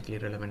biologically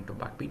relevant to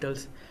bark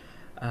beetles,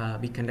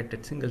 we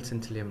conducted single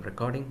syncytium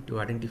recording to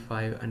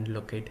identify and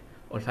locate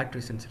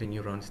olfactory sensory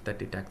neurons that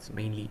detects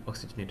mainly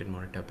oxygenated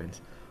monoterpenes.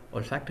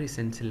 Olfactory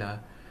sensilla,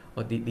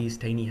 or these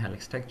tiny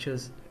hallux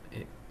structures,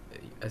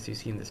 as you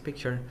see in this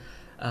picture,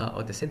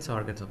 are the sense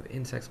organs of the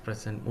insects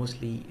present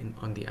mostly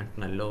on the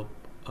antennal lobe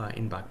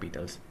in bark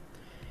beetles.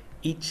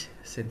 Each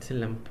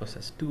syncyllum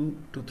possesses 2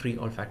 to 3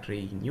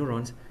 olfactory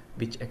neurons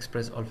which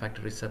express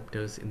olfactory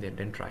receptors in their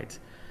dendrites.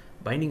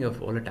 Binding of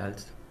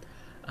volatiles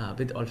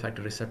with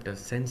olfactory receptors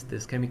sends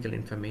this chemical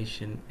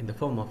information in the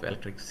form of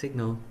electric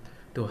signal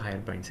to higher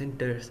brain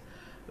centers,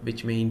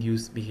 which may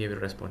induce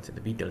behavioral response in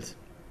the beetles.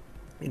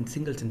 In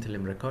single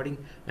syncyllum recording,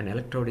 an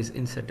electrode is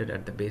inserted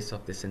at the base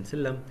of the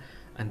syncyllum,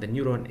 and the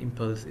neuron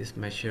impulse is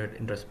measured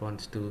in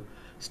response to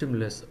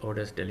stimulus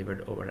orders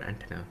delivered over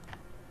antenna.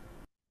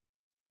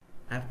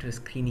 After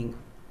screening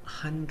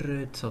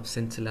hundreds of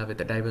syncylla with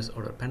a diverse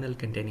odor panel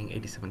containing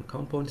 87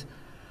 compounds,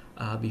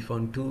 we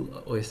found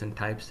 2 OSN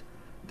types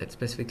that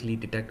specifically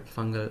detect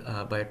fungal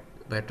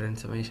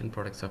biotransformation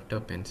products of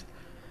terpenes.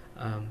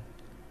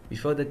 We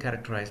further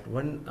characterized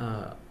one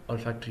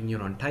olfactory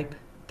neuron type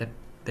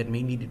that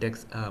mainly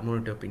detects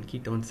monoterpene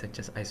ketones such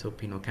as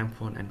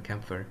isopenocampone and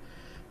camphor.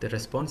 The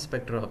response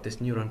spectra of this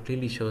neuron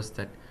clearly shows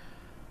that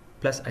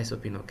plus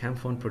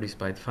isopenocampone produced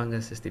by the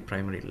fungus is the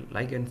primary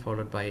ligand,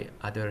 followed by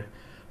other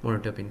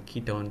monoterpene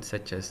ketones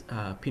such as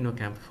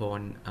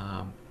penocampone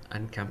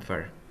and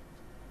camphor.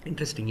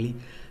 Interestingly,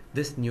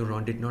 this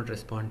neuron did not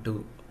respond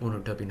to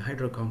monoterpene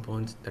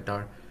hydrocompounds that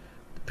are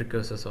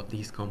precursors of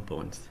these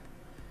compounds.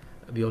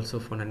 We also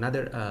found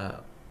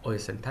another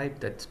OSN type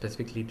that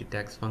specifically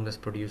detects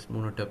fungus-produced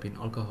monoterpene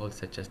alcohols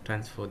such as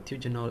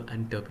trans-4-theugenol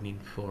and terpenine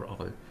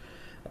 4-ol.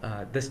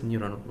 This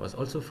neuron was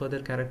also further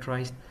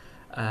characterized,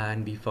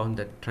 and we found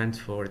that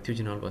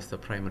trans-4-theugenol was the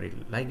primary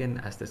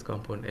ligand, as this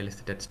compound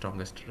elicited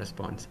strongest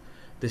response.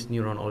 This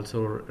neuron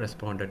also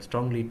responded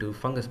strongly to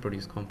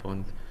fungus-produced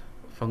compounds,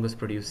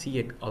 fungus-produced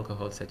C8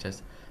 alcohols such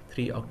as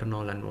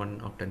 3-octanol and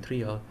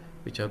 1-octan-3-ol,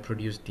 which are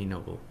produced de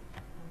novo.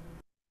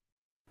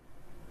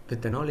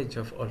 With the knowledge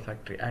of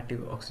olfactory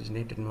active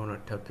oxygenated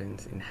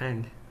monoterpenes in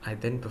hand, I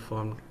then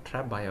performed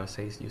trap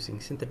bioassays using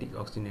synthetic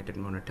oxygenated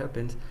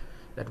monoterpenes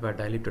that were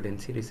diluted in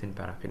series in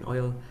paraffin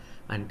oil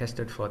and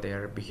tested for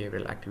their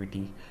behavioral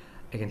activity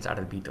against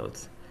adult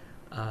beetles.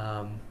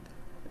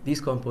 These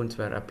compounds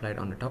were applied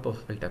on the top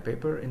of filter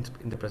paper in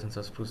the presence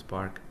of spruce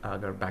bark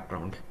agar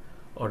background.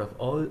 Out of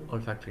all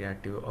olfactory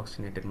active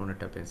oxygenated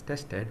monoterpenes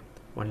tested,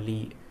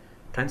 only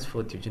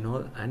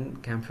trans-4-theugenol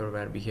and camphor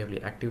were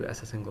behaviorally active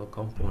as a single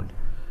compound,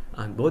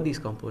 and both these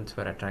compounds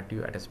were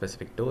attractive at a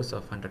specific dose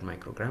of 100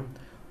 microgram,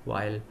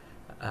 while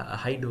a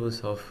high dose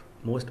of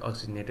most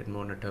oxygenated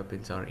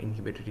monoterpenes are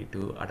inhibitory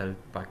to adult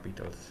bark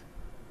beetles.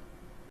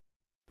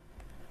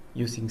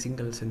 Using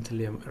single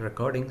syncyllum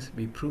recordings,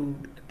 we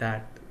proved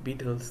that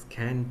beetles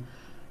can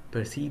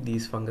perceive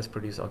these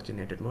fungus-produced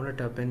oxygenated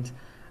monoterpenes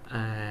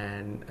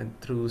and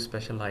through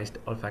specialized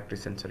olfactory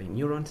sensory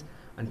neurons,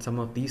 and some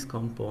of these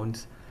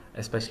compounds,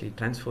 especially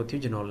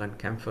trans-4-theugenol and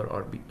camphor,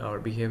 are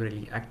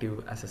behaviorally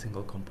active as a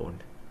single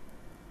compound.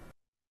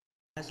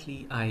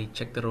 Lastly, I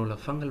checked the role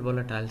of fungal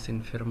volatiles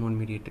in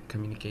pheromone-mediated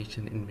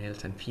communication in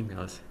males and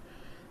females.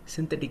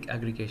 Synthetic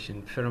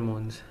aggregation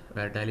pheromones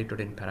were diluted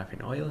in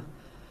paraffin oil,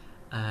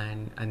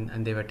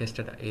 and they were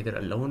tested either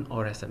alone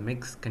or as a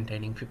mix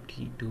containing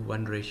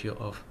 50:1 ratio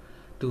of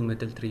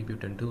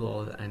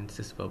 2-methyl-3-butanol and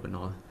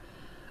cis-verbinol.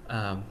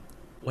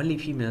 Only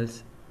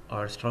females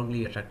are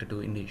strongly attracted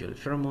to individual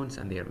pheromones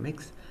and their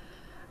mix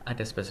at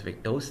a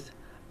specific dose.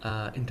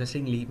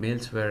 Interestingly,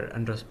 males were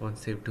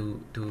unresponsive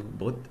to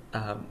both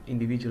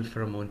individual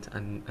pheromones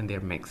and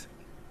their mix.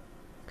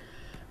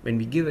 When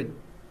we give a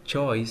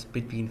choice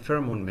between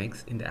pheromone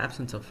mix in the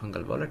absence of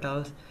fungal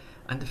volatiles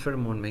and the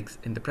pheromone mix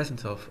in the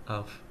presence of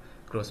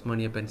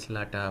Grossmannia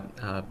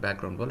penicillata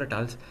background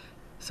volatiles,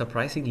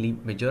 surprisingly,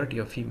 majority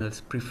of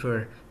females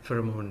prefer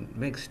pheromone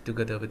mix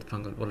together with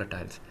fungal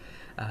volatiles.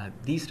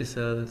 This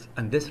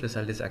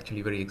result is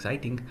actually very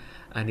exciting,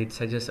 and it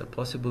suggests a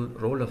possible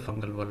role of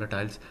fungal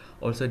volatiles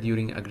also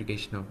during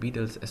aggregation of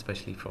beetles,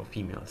 especially for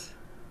females.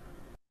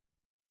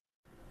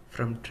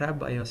 From trap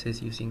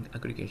bioassays using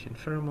aggregation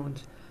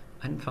pheromones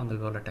and fungal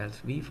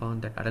volatiles, we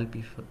found that adult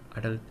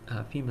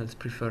females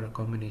prefer a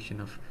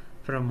combination of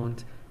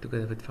pheromones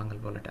together with fungal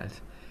volatiles.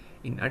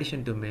 In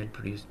addition to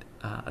male-produced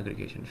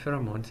aggregation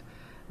pheromones,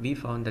 we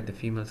found that the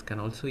females can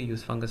also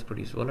use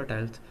fungus-produced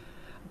volatiles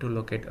to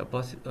locate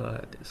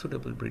a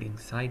suitable breeding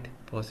site,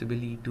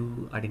 possibly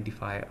to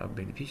identify a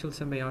beneficial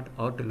symbiont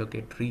or to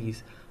locate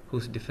trees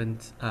whose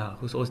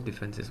host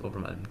defense is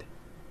overwhelmed.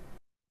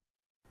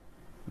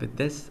 With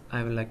this,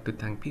 I would like to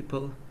thank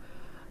people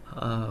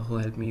who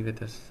helped me with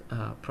this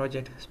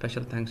project.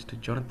 Special thanks to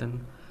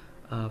Jonathan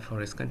for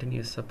his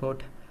continuous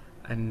support,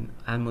 and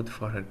Almuth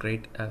for her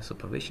great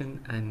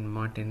supervision, and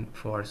Martin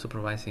for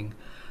supervising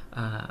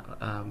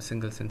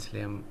single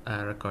syncyllum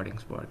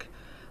recordings work.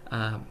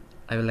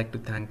 I would like to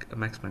thank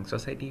Max Planck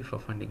Society for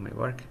funding my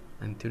work,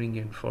 and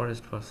Thuringian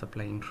Forest for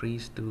supplying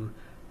trees to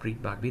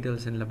breed bark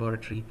beetles in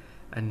laboratory,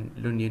 and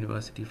Lund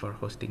University for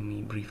hosting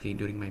me briefly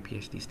during my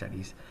PhD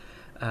studies.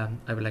 I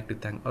would like to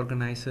thank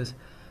organizers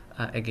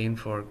again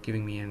for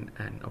giving me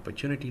an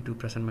opportunity to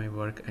present my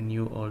work, and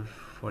you all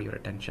for your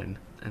attention,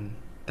 and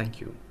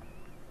thank you.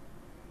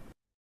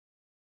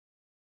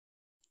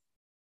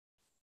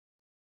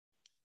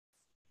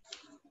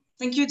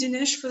 Thank you,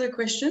 Dinesh, for the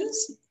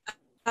questions.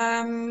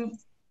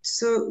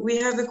 So we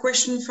have a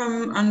question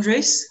from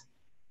Andres.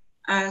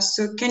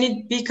 So can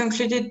it be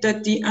concluded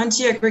that the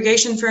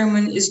anti-aggregation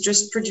pheromone is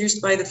just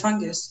produced by the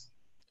fungus?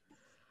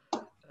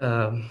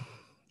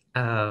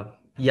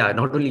 Yeah,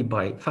 not only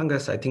by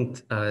fungus, I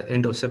think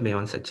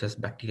endosymbionts such as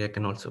bacteria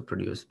can also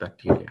produce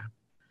bacteria.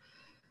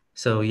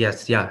 So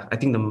yes, yeah, I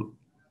think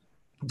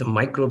the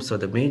microbes are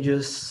the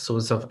major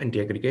source of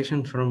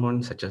anti-aggregation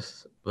pheromones such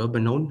as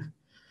verbenone.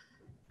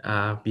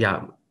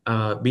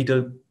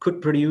 Beetle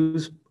could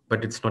produce,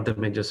 but it's not the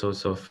major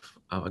source of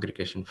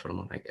aggregation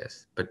pheromone, I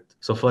guess. But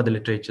so far the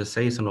literature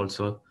says, and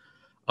also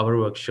our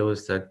work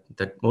shows that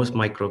most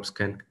microbes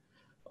can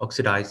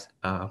oxidize,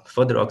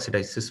 further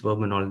oxidize cis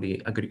verbenone,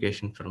 the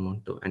aggregation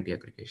pheromone, to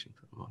anti-aggregation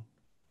pheromone.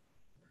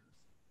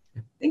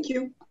 Yeah. Thank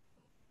you.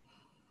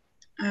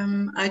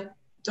 I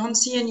don't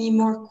see any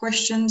more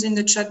questions in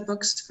the chat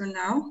box for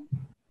now.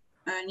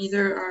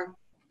 Neither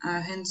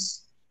are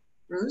hands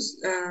rose.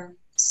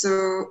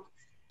 So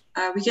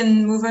we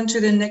can move on to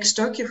the next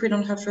talk if we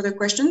don't have further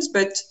questions.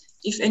 But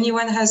if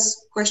anyone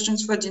has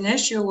questions for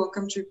Dinesh, you're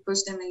welcome to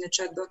post them in the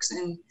chat box,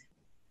 and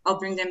I'll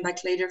bring them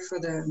back later for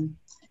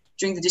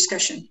during the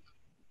discussion.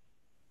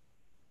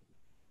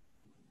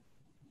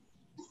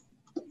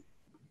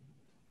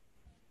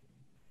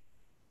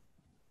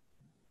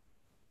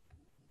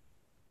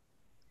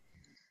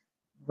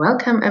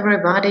 Welcome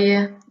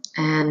everybody,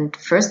 and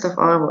first of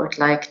all I would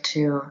like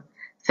to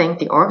thank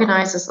the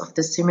organizers of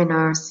the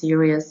seminar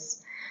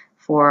series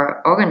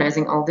for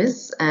organizing all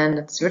this, and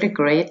it's really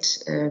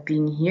great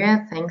being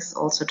here. Thanks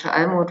also to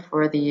Almuth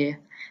for the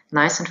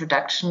nice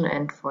introduction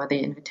and for the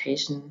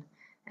invitation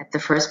at the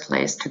first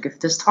place to give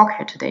this talk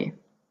here today.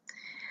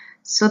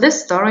 So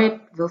this story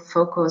will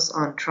focus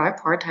on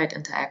tripartite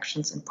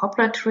interactions in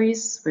poplar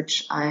trees,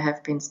 which I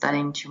have been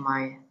studying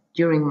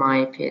during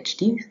my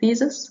PhD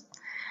thesis.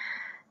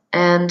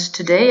 And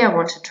today I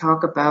want to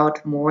talk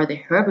about more the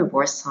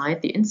herbivore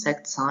side, the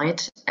insect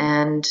side,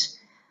 and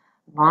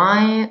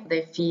why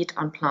they feed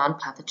on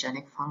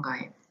plant-pathogenic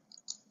fungi.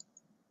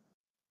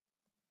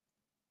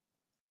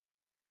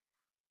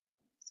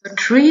 So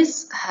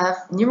trees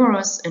have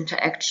numerous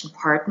interaction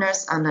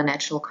partners under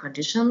natural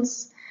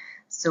conditions.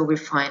 So we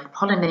find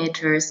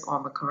pollinators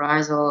or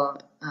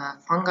mycorrhizal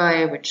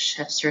fungi, which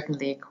have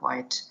certainly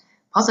quite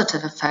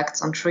positive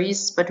effects on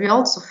trees, but we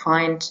also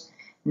find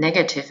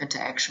negative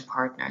interaction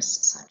partners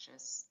such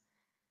as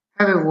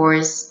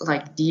herbivores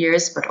like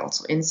deers, but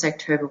also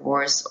insect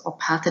herbivores or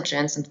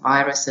pathogens and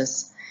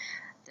viruses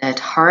that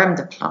harm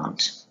the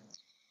plant.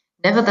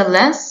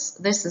 Nevertheless,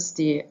 this is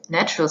the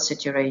natural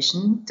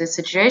situation. The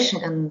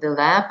situation in the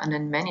lab and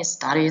in many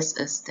studies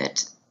is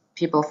that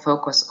people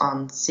focus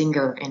on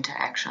single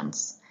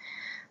interactions.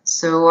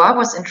 So I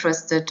was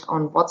interested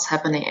on what's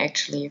happening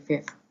actually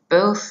with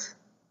both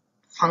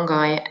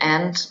fungi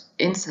and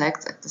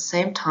insects at the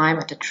same time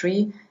at a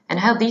tree, and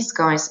how these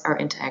guys are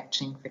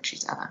interacting with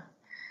each other.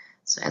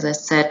 So as I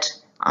said,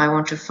 I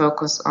want to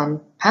focus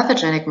on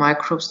pathogenic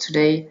microbes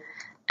today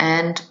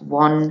and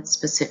one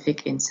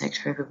specific insect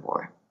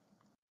herbivore.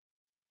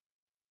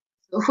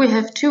 So if we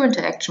have two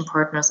interaction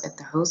partners at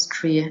the host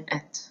tree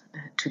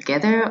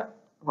together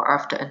or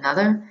after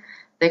another,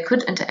 they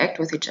could interact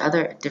with each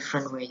other in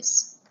different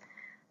ways.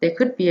 There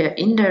could be an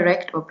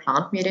indirect or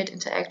plant-mediated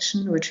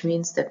interaction, which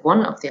means that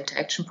one of the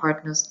interaction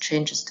partners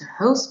changes the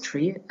host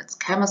tree, its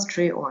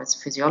chemistry or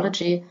its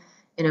physiology,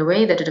 in a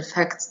way that it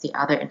affects the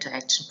other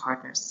interaction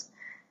partners.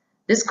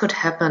 This could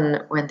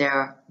happen when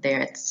they're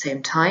there at the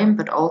same time,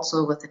 but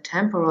also with a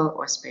temporal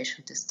or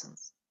spatial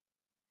distance.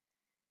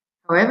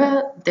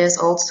 However, there's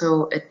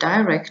also a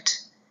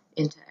direct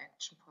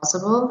interaction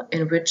possible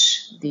in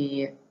which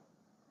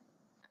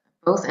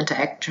both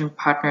interaction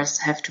partners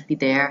have to be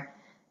there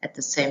at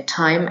the same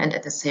time and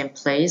at the same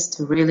place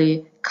to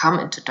really come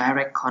into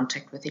direct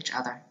contact with each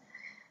other.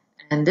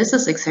 And this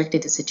is exactly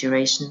the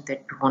situation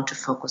that we want to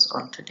focus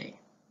on today.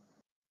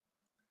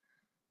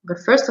 But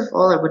first of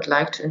all, I would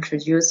like to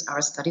introduce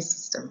our study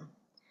system.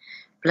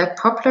 Black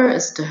poplar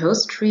is the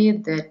host tree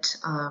that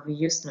we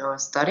use in our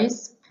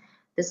studies.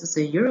 This is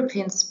a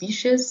European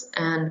species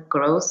and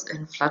grows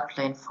in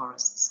floodplain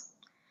forests.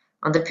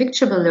 On the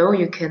picture below,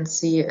 you can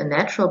see a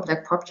natural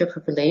black poplar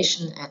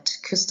population at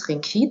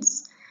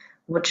Küstrin-Kiez,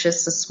 which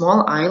is a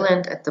small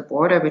island at the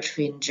border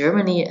between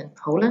Germany and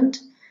Poland.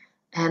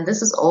 And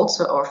this is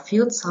also our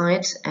field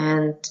site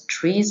and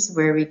trees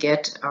where we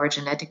get our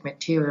genetic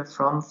material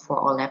from for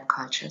our lab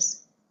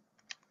cultures.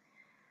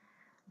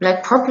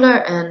 Black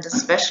poplar, and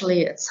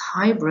especially its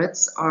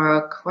hybrids,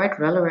 are quite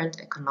relevant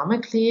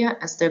economically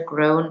as they're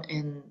grown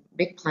in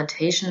big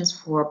plantations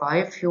for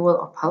biofuel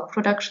or pulp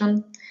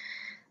production.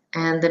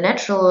 And the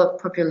natural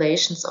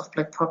populations of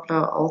black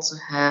poplar also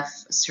have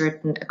a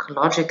certain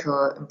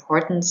ecological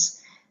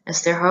importance,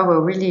 as there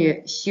are really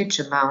a huge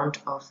amount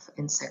of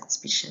insect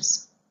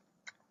species.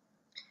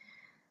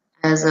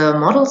 As a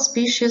model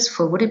species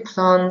for woody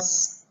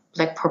plants,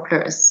 black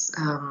poplar is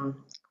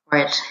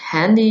quite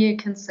handy, you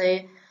can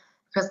say,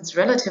 because it's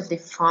relatively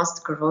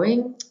fast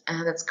growing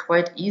and it's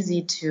quite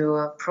easy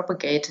to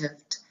propagate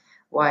it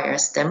via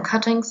stem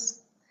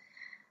cuttings.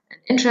 And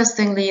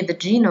interestingly, the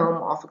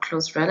genome of a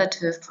close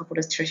relative,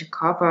 Populus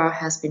trichicarpa,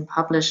 has been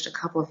published a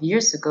couple of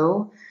years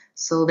ago,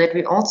 so that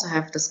we also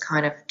have this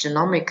kind of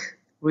genomic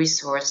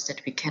resource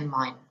that we can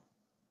mine.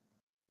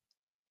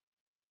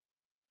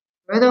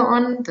 Further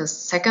on, the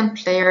second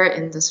player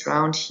in this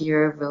round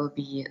here will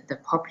be the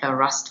poplar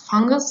rust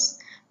fungus,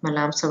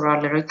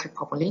 Melamsora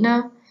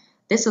lericopopolina.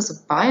 This is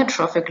a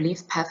biotrophic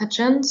leaf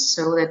pathogen,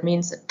 so that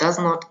means it does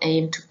not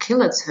aim to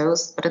kill its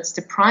host, but it's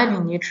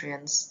depriving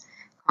nutrients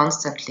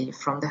constantly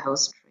from the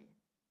host tree.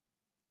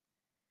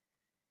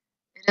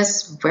 It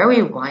is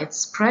very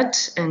widespread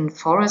in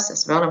forests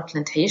as well as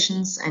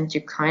plantations, and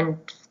you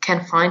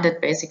can find it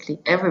basically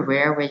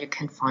everywhere where you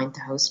can find the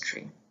host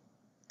tree.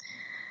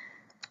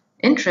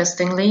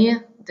 Interestingly,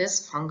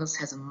 this fungus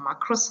has a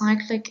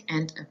macrocyclic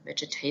and a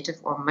vegetative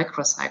or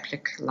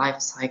microcyclic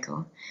life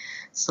cycle.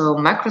 So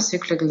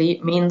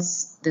macrocyclic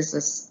means this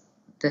is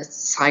the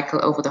cycle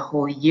over the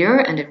whole year,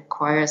 and it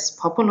requires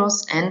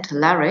populus and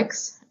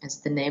larix,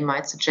 as the name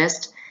might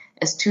suggest,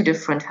 as two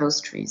different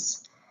host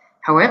trees.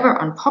 However,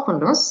 on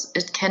populus,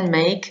 it can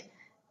make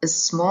a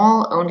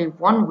small, only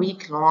 1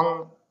 week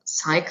long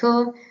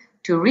cycle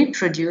to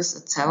reproduce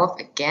itself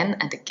again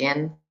and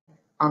again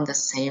on the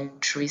same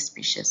tree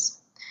species.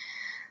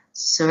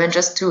 So, and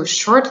just to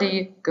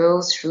shortly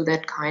go through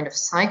that kind of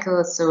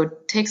cycle, so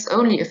it takes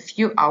only a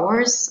few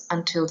hours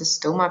until the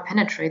stoma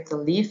penetrates the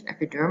leaf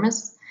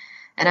epidermis,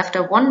 and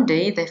after 1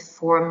 day they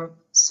form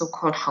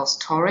so-called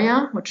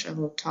haustoria, which I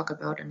will talk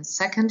about in a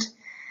second.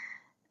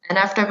 And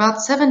after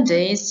about 7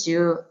 days,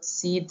 you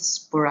see the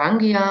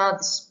sporangia,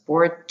 the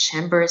spore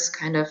chambers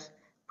kind of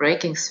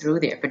breaking through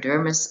the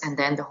epidermis, and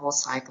then the whole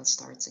cycle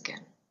starts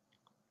again.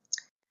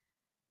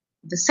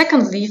 The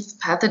second leaf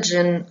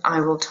pathogen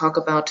I will talk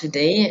about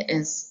today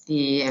is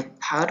the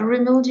powdery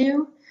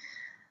mildew,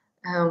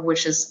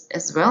 which is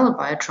as well a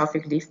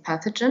biotrophic leaf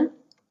pathogen,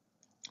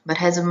 but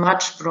has a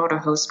much broader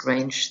host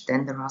range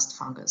than the rust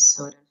fungus.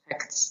 So it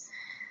infects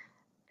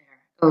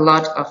a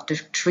lot of the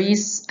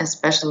trees,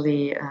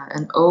 especially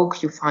an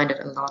oak. You find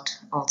it a lot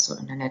also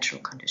in the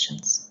natural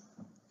conditions.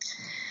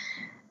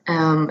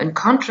 In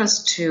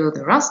contrast to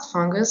the rust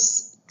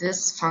fungus,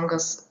 this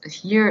fungus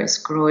here is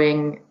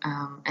growing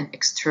an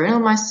external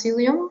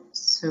mycelium.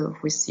 So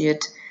if we see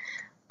it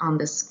on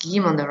the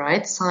scheme on the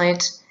right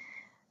side,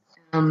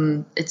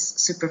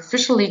 it's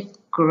superficially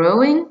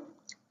growing,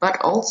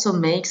 but also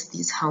makes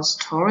these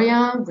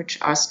haustoria, which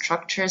are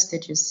structures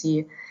that you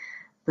see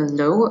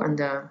below on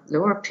the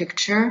lower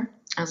picture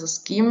as a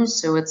scheme.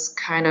 So it's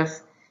kind of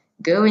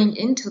going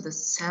into the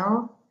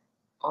cell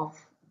of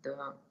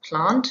the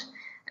plant,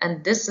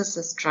 and this is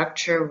the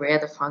structure where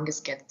the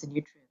fungus gets the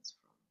nutrients from.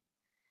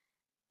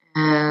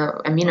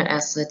 Amino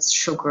acids,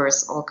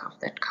 sugars, all of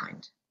that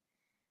kind.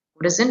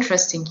 What is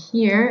interesting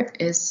here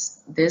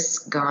is this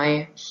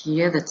guy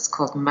here that's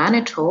called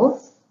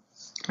mannitol.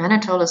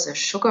 Mannitol is a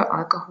sugar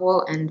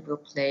alcohol and will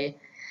play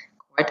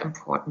quite an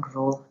important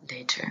role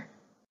later.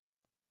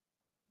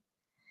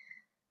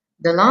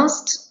 The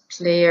last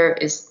player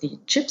is the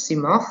gypsy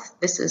moth.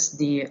 This is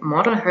the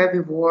model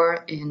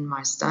herbivore in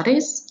my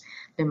studies,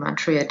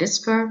 Lemantria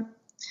disper.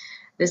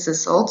 This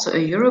is also a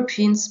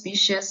European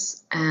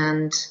species,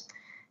 and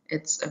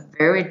it's a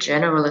very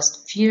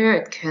generalist feeder.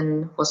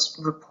 It was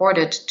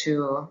reported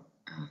to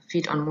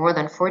feed on more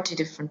than 40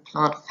 different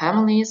plant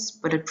families,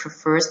 but it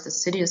prefers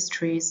deciduous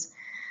trees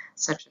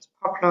such as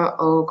poplar,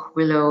 oak,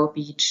 willow,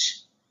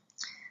 beech,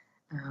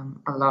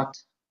 a lot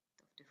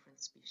of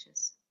different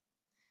species.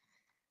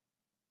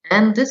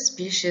 And this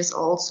species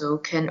also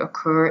can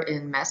occur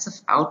in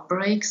massive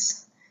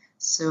outbreaks.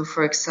 So,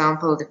 for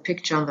example, the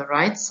picture on the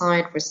right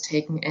side was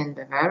taken in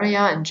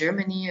Bavaria in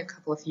Germany a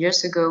couple of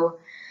years ago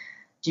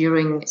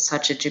during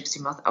such a gypsy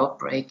moth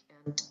outbreak.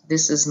 And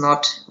this is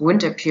not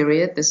winter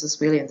period, this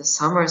is really in the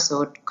summer,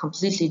 so it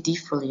completely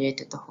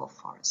defoliated the whole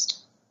forest.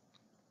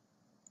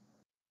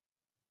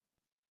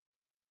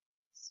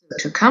 So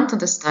to come to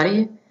the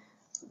study,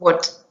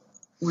 what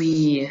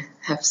we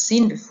have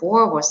seen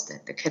before was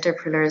that the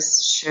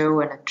caterpillars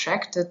show an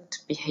attracted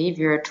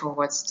behavior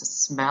towards the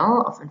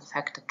smell of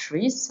infected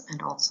trees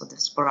and also the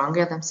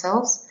sporangia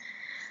themselves.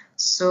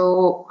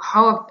 So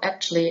how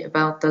actually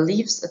about the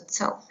leaves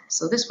itself?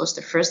 So this was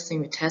the first thing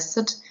we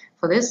tested.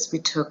 For this, we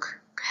took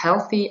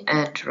healthy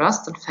and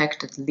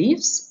rust-infected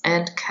leaves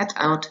and cut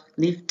out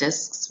leaf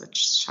discs,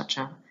 which is such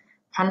a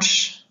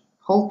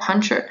hole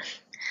puncher,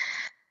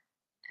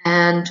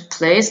 and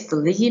placed the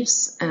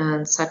leaves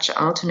in such an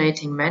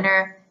alternating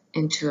manner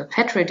into a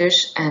petri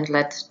dish and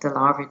let the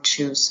larvae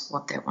choose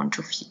what they want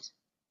to feed.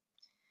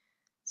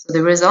 So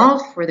the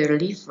result for the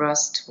leaf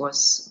rust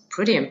was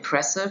pretty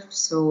impressive.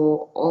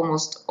 So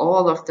almost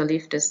all of the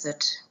leaf discs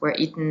that were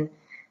eaten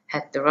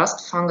had the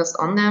rust fungus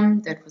on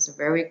them. That was a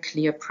very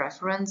clear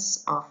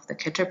preference of the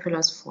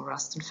caterpillars for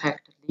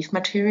rust-infected leaf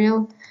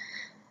material.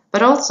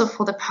 But also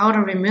for the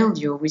powdery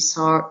mildew, we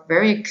saw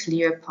very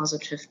clear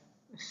positive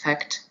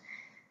effect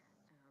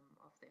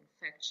of the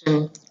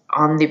infection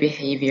on the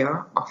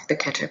behavior of the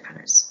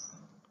caterpillars.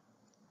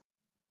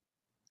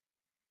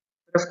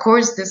 But of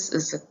course, this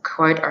is a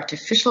quite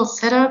artificial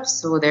setup,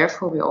 so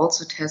therefore we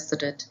also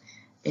tested it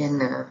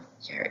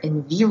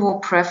in vivo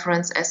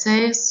preference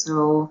assay.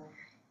 So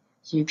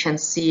you can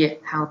see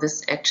how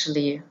this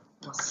actually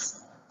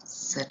was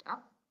set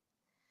up.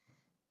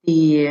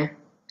 The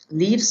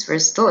leaves were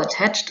still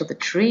attached to the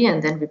tree,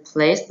 and then we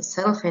placed the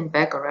cellophane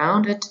bag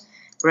around it,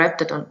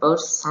 wrapped it on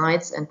both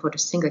sides, and put a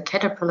single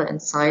caterpillar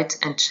inside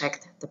and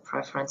checked the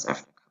preference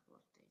after a couple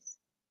of days.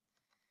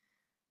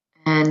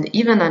 And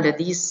even under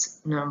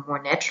these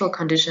more natural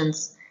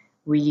conditions,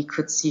 we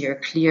could see a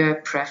clear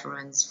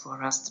preference for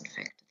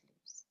rust-infected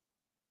leaves.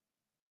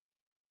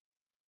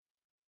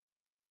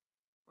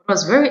 What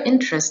was very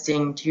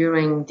interesting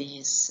during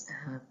these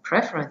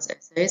preference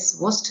assays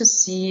was to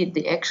see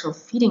the actual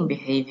feeding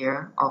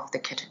behavior of the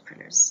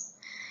caterpillars.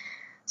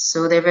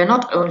 So they were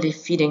not only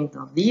feeding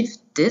the leaf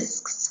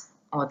discs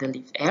or the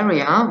leaf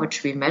area,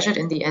 which we measured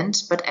in the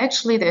end, but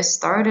actually they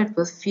started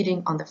with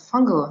feeding on the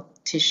fungal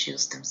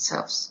tissues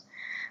themselves.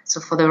 So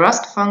for the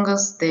rust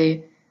fungus,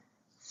 they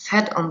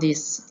fed on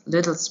these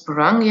little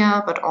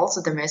sporangia, but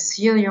also the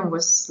mycelium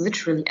was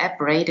literally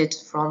abraded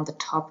from the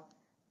top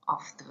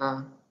of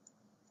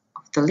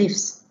the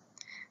leaves.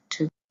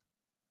 To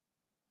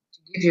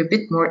give you a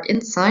bit more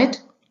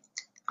insight,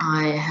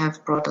 I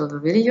have brought a little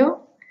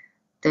video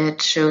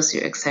that shows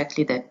you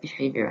exactly that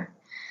behavior.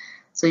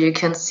 So you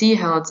can see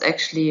how it's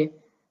actually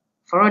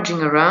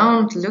foraging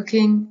around,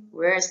 looking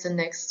where is the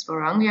next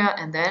sporangia,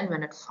 and then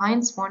when it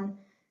finds one,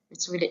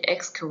 it's really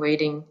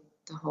excavating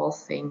the whole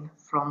thing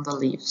from the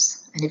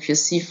leaves. And if you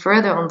see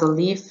further on the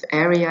leaf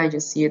area, you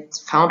see it's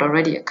found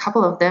already a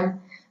couple of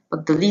them,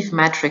 but the leaf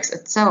matrix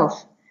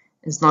itself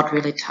is not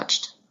really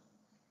touched.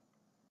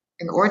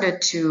 In order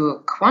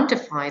to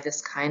quantify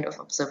this kind of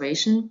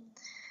observation,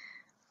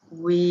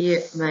 we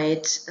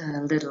made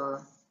a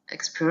little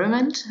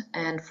experiment,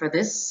 and for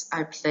this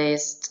I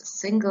placed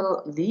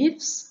single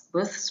leaves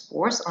with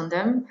spores on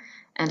them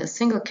and a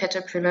single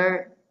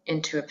caterpillar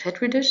into a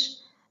petri dish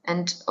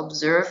and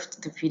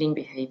observed the feeding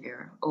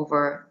behavior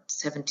over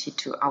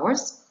 72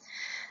 hours.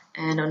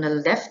 And on the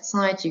left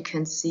side you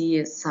can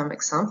see some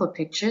example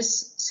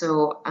pictures.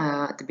 So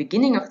at the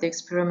beginning of the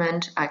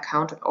experiment I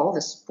counted all the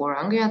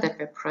sporangia that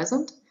were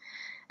present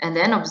and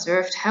then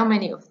observed how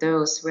many of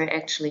those were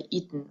actually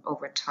eaten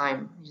over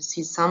time. You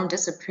see some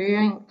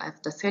disappearing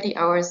after 30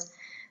 hours,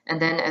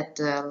 and then at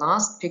the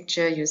last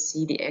picture you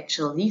see the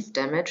actual leaf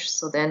damage,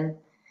 so then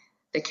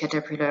the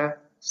caterpillar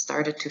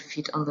started to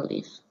feed on the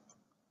leaf.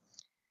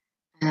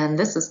 And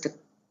this is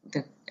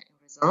the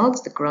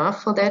results, the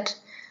graph for that.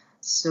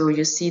 So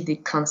you see the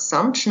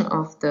consumption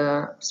of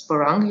the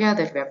sporangia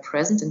that were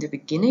present in the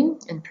beginning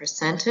in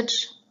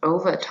percentage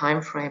over a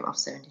time frame of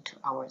 72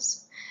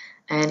 hours.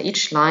 And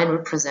each line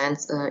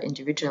represents an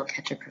individual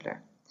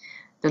caterpillar.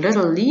 The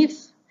little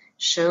leaf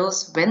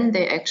shows when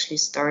they actually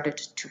started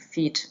to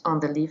feed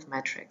on the leaf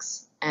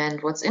matrix.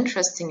 And what's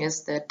interesting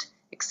is that,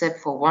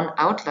 except for one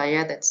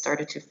outlier that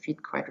started to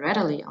feed quite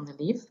readily on the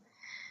leaf,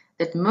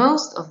 that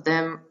most of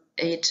them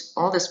ate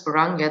all the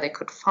sporangia they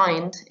could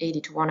find,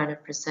 80 to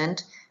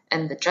 100%,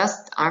 and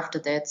just after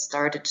that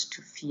started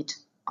to feed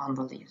on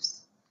the leaves.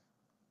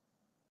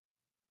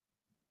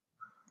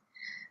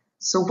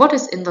 So what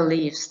is in the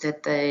leaves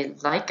that they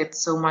like it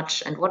so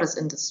much, and what is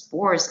in the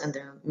spores and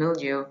the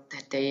milieu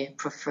that they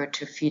prefer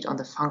to feed on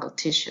the fungal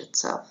tissue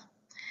itself?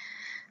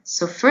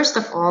 So first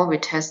of all, we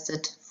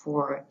tested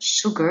for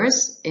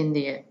sugars in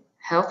the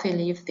healthy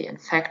leaf, the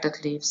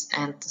infected leaves,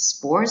 and the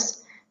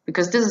spores,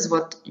 because this is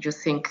what you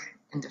think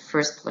in the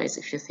first place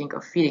if you think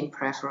of feeding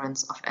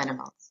preference of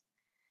animals.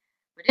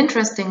 But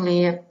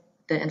interestingly,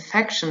 the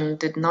infection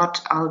did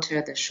not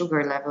alter the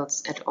sugar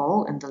levels at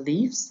all in the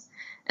leaves,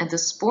 and the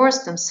spores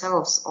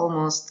themselves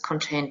almost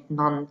contained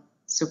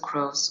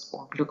non-sucrose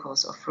or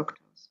glucose or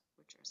fructose,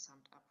 which are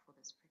summed up for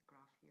this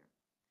graph here.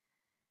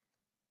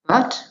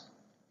 But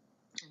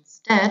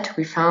instead,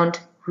 we found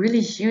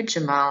really huge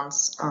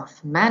amounts of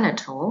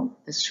mannitol,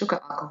 this sugar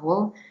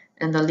alcohol,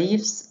 in the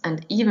leaves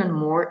and even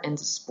more in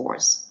the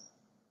spores.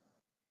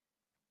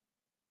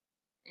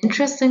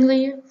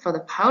 Interestingly, for the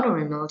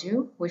powdery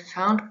mildew, we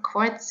found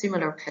quite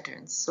similar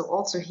patterns. So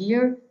also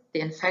here, the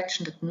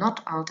infection did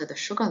not alter the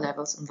sugar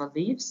levels in the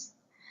leaves,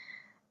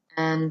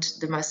 and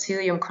the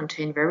mycelium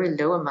contained very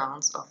low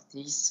amounts of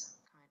these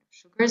kind of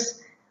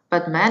sugars,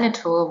 but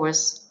mannitol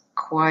was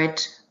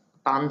quite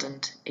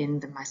abundant in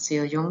the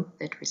mycelium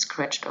that we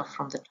scratched off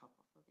from the top of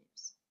the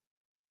leaves.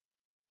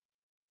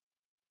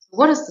 So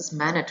what is this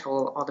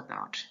mannitol all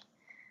about?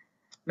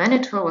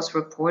 Mannitol was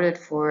reported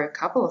for a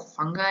couple of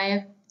fungi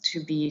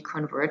to be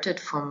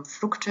converted from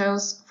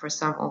fructose, for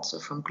some also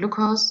from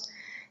glucose,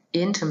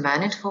 into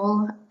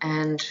mannitol,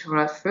 and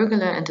Ralph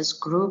Vögele and his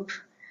group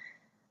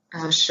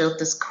showed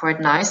this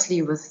quite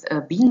nicely with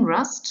bean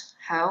rust,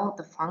 how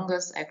the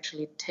fungus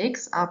actually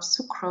takes up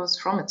sucrose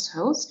from its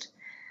host,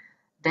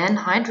 then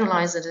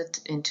hydrolyzes it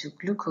into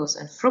glucose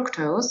and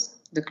fructose.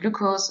 The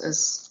glucose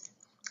is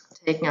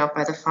taken up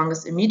by the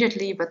fungus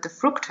immediately, but the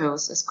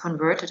fructose is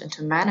converted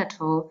into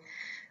mannitol,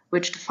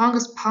 which the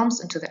fungus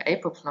pumps into the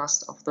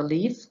apoplast of the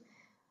leaf,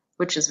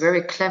 which is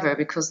very clever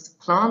because the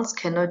plants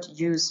cannot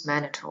use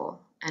mannitol.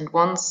 And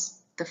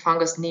once the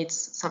fungus needs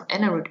some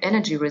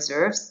energy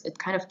reserves, it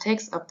kind of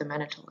takes up the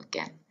mannitol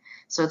again.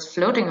 So it's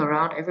floating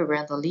around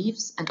everywhere in the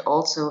leaves and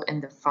also in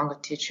the fungal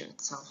tissue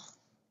itself.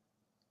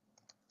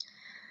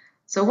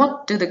 So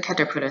what do the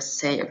caterpillars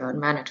say about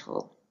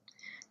mannitol?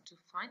 To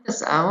find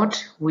this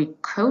out, we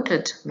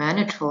coated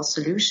mannitol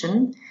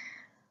solution,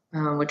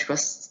 which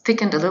was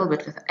thickened a little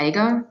bit with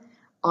agar,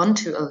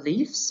 onto a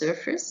leaf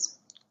surface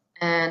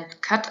and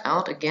cut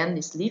out again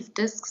these leaf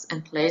discs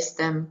and placed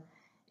them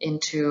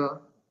into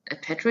a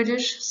petri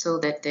dish so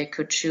that they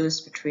could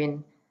choose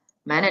between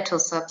mannitol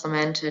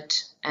supplemented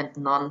and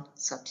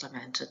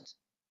non-supplemented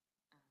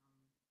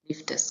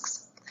leaf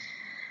discs.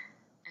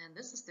 And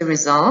this is the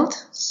result.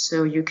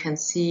 So you can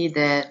see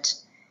that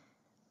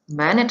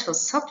mannitol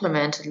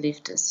supplemented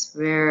leaf discs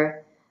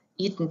were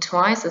eaten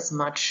twice as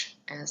much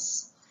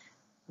as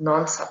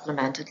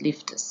non-supplemented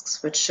leaf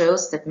discs, which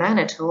shows that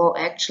mannitol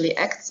actually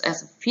acts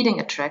as a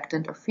feeding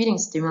attractant or feeding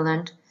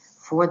stimulant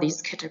for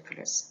these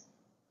caterpillars.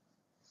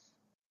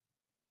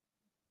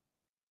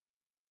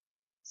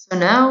 So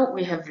now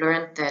we have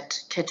learned that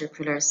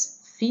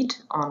caterpillars feed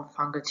on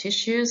fungal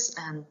tissues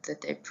and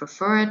that they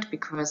prefer it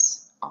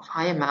because of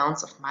high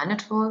amounts of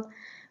mannitol,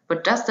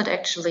 but does that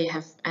actually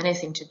have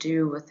anything to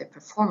do with their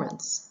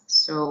performance?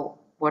 So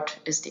what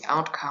is the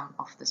outcome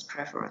of this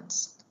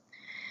preference?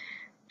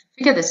 To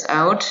figure this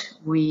out,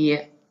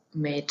 we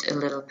made a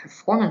little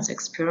performance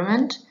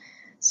experiment.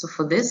 So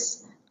for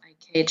this, I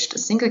caged a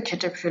single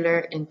caterpillar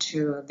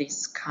into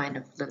these kind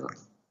of little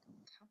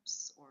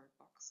cups or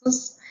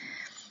boxes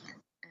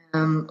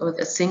with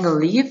a single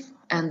leaf.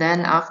 And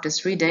then after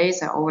 3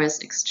 days, I always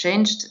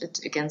exchanged it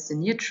against a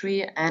new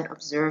tree and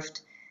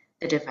observed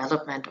the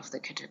development of the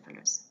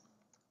caterpillars.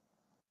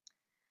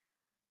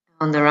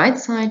 On the right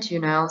side, you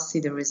now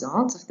see the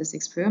results of this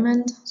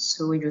experiment.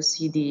 So you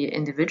see the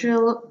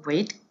individual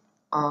weight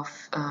of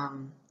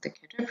the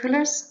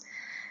caterpillars.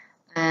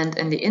 And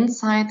in the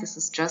inside, this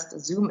is just a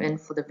zoom in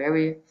for the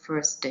very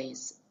first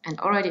days. And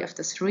already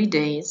after 3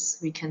 days,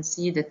 we can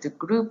see that the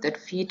group that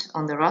feed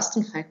on the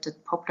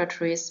rust-infected poplar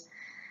trees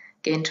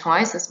gain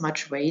twice as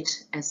much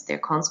weight as their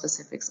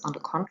conspecifics on the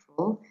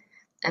control.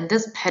 And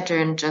this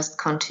pattern just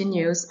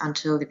continues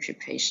until the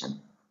pupation.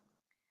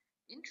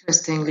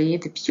 Interestingly,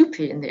 the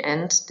pupae in the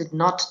end did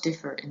not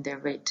differ in their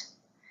weight,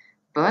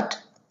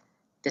 but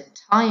the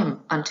time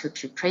until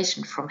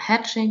pupation, from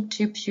hatching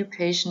to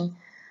pupation,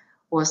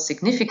 was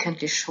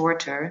significantly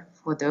shorter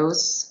for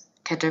those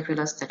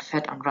caterpillars that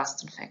fed on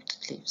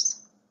rust-infected leaves.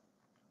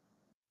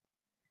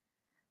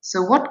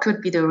 So what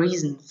could be the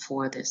reason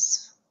for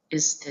this?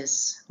 Is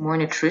this more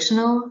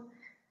nutritional?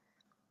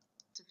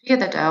 To figure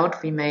that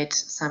out, we made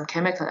some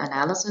chemical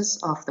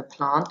analysis of the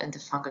plant and the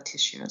fungal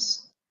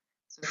tissues.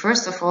 So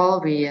first of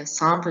all, we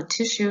sampled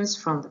tissues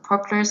from the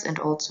poplars and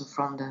also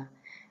from the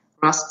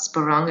rust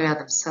sporangia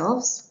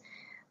themselves,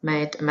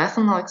 made a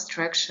methanol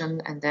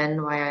extraction, and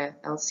then via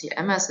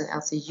LC-MS and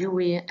LC-U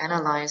we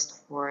analyzed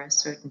for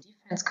certain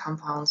defense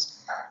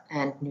compounds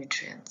and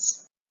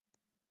nutrients.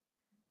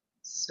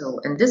 So,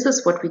 and this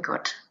is what we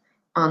got.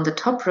 On the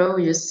top row,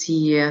 you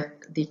see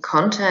the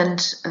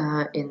content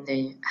in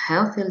the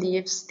healthy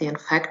leaves, the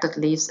infected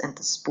leaves, and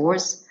the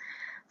spores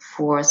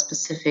for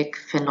specific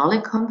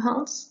phenolic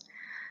compounds.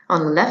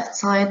 On the left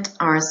side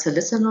are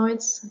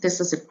salicinoids. This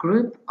is a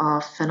group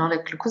of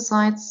phenolic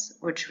glucosides,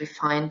 which we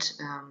find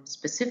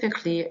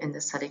specifically in the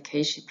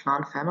Salicaceae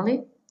plant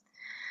family.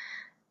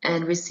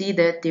 And we see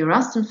that the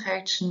rust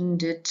infection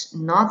did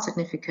not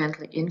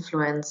significantly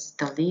influence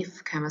the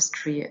leaf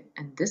chemistry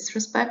in this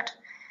respect,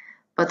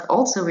 but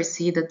also we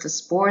see that the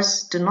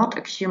spores do not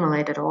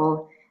accumulate at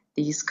all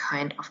these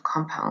kind of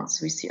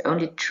compounds. We see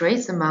only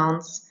trace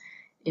amounts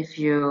if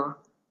you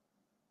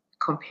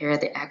compare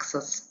the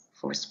axes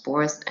for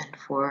spores and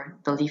for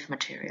the leaf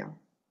material.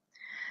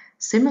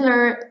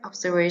 Similar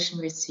observation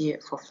we see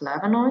for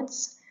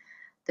flavonoids.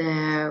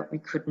 There we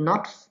could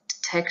not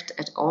detect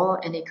at all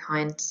any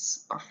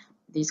kinds of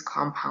these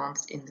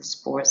compounds in the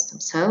spores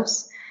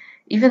themselves,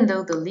 even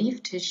though the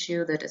leaf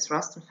tissue that is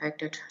rust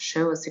infected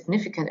show a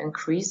significant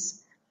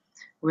increase,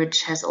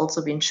 which has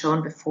also been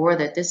shown before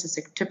that this is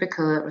a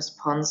typical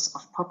response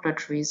of poplar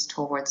trees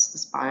towards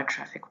this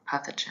biotraffic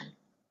pathogen.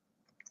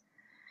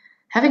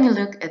 Having a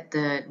look at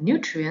the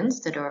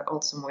nutrients that are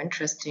also more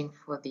interesting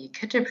for the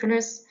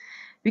caterpillars,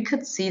 we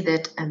could see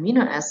that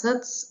amino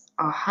acids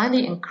are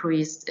highly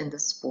increased in the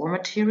spore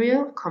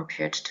material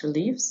compared to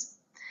leaves.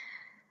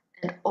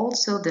 And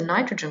also the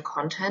nitrogen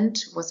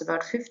content was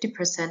about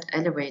 50%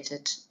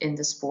 elevated in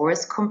the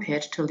spores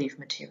compared to leaf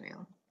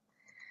material.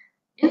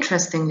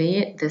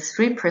 Interestingly, the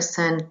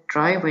 3%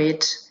 dry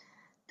weight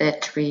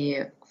that we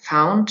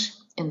found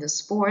in the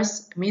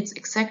spores meets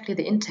exactly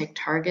the intake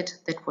target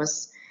that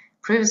was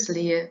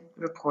previously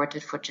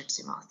reported for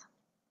gypsy moth.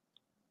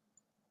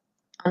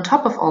 On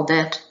top of all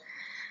that,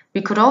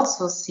 we could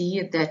also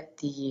see that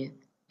the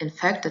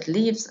infected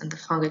leaves and the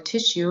fungal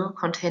tissue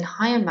contain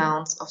high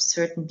amounts of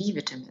certain B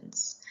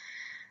vitamins.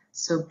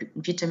 So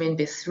vitamin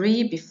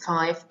B3,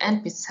 B5,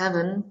 and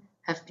B7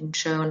 have been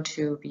shown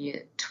to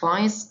be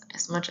twice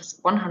as much as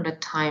 100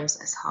 times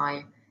as high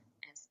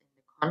as in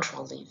the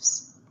control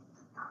leaves.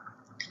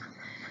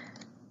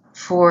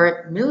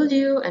 For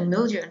mildew and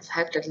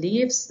mildew-infected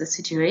leaves, the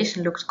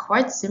situation looked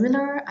quite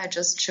similar. I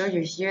just show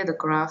you here the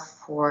graph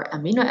for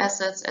amino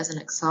acids as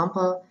an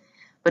example,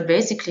 but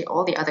basically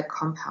all the other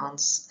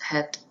compounds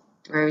had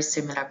very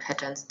similar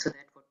patterns to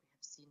that what we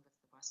have seen with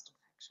the rust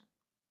infection.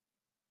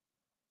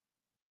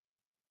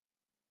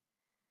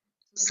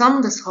 To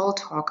sum this whole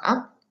talk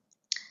up,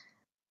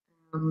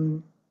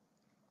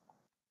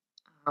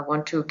 I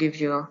want to give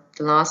you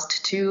the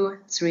last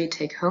 2-3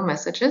 take-home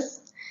messages.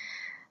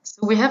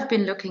 So we have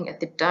been looking at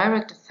the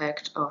direct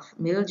effect of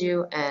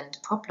mildew and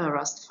poplar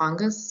rust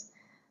fungus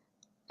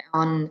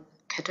on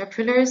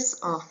caterpillars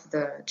of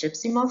the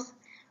gypsy moth,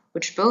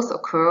 which both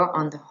occur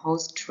on the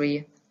host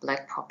tree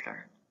black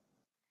poplar.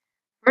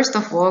 First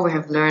of all, we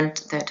have learned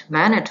that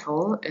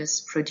mannitol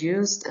is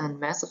produced in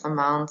massive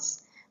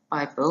amounts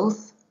by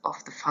both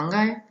of the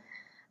fungi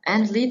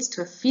and leads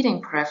to a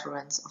feeding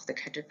preference of the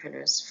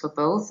caterpillars for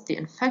both the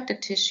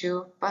infected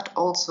tissue but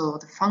also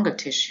the fungal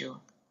tissue.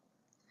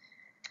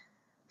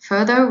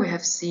 Further, we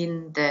have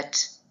seen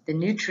that the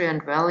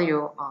nutrient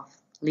value of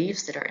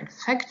leaves that are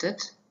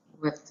infected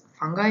with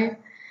fungi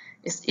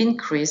is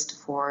increased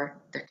for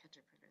the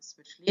caterpillars,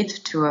 which lead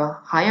to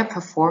a higher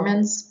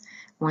performance,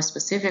 more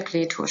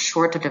specifically to a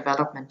shorter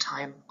development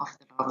time of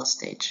the larval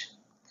stage.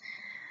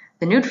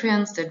 The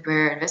nutrients that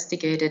were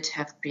investigated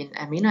have been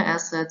amino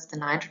acids, the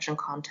nitrogen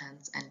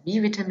contents, and B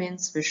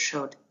vitamins, which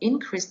showed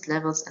increased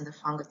levels in the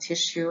fungal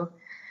tissue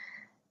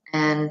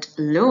and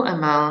low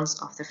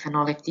amounts of the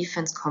phenolic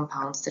defense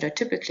compounds that are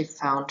typically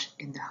found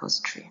in the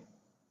host tree.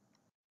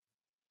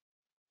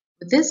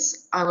 With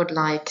this, I would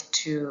like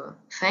to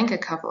thank a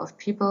couple of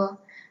people.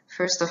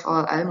 First of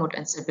all, Almuth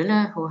and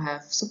Sibylle, who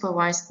have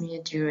supervised me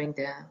during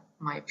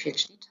my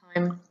PhD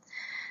time.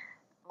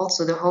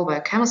 Also the whole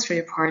biochemistry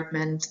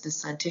department, the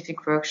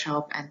scientific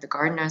workshop, and the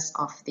gardeners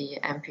of the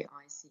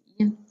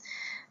MPICE,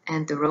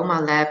 and the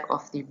Roma lab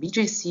of the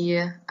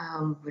BGC,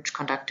 which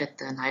conducted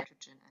the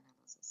nitrogen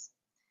analysis.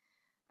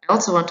 I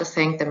also want to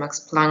thank the Max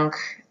Planck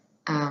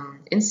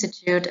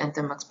Institute and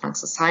the Max Planck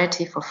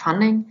Society for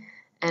funding,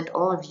 and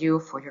all of you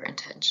for your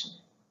attention.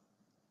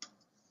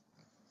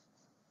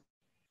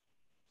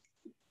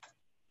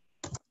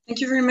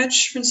 Thank you very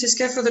much,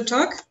 Franziska, for the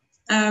talk.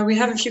 We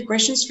have a few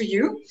questions for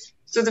you.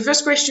 So the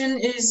first question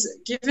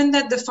is, given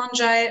that the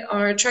fungi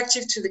are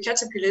attractive to the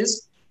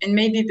caterpillars and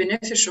may be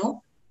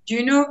beneficial, do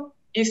you know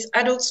if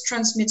adults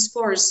transmit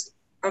spores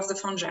of the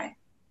fungi?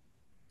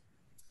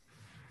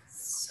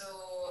 So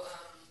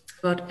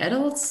about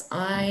adults,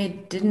 I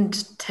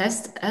didn't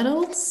test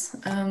adults.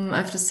 I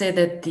have to say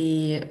that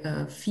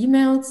the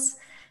females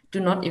do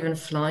not even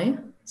fly.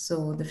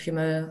 So the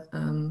female,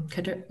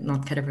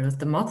 not caterpillars,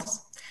 the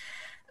moths.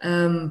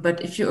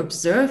 But if you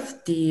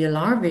observe the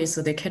larvae,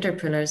 so the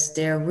caterpillars,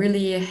 they're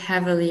really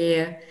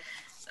heavily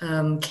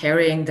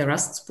carrying the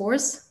rust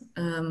spores,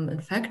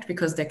 in fact,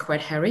 because they're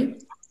quite hairy.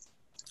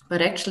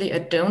 But actually, I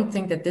don't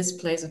think that this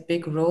plays a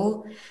big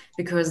role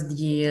because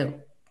the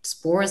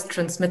spores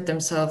transmit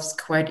themselves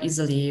quite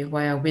easily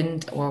via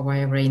wind or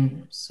via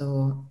rain.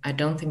 So I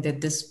don't think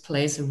that this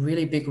plays a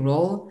really big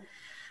role,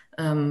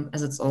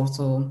 as it's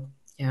also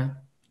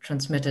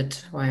transmitted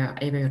via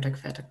abiotic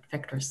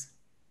factors.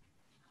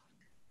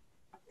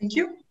 Thank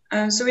you.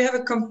 So we have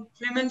a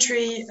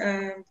complementary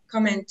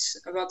comment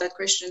about that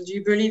question. Do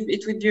you believe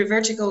it would be a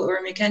vertical or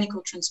a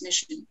mechanical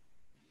transmission?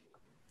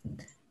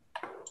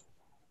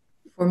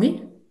 For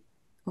me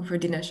or for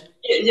Dinesh?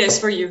 Yes,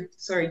 for you.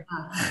 Sorry.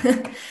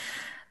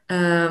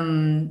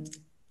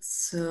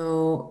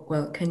 So,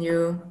 well, can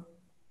you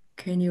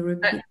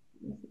repeat?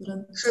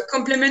 So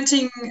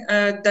complementing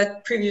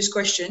that previous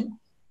question,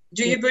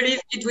 do you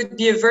believe it would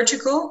be a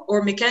vertical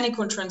or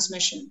mechanical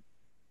transmission?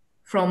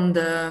 From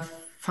the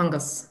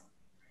fungus?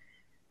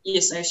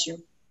 Yes, I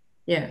assume.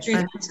 Yeah.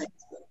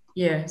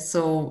 Yeah,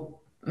 so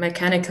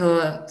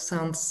mechanical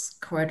sounds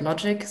quite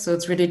logic. So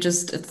it's really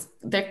just,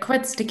 they're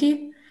quite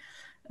sticky.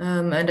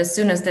 And as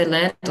soon as they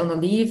land on the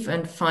leaf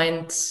and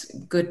find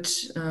good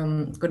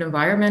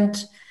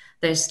environment,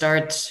 they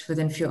start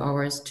within a few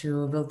hours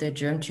to build their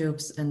germ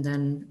tubes, and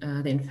then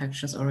the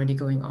infection is already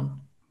going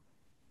on.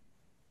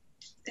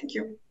 Thank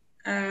you.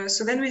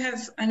 So then we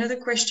have another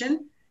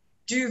question.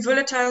 Do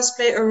volatiles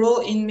play a role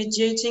in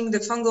mediating the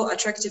fungal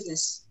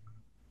attractiveness?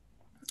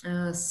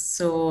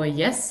 So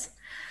yes,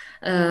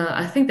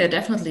 I think they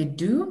definitely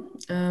do.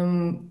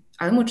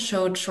 Almuth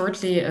showed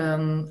shortly a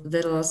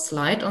little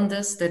slide on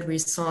this, that we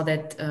saw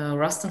that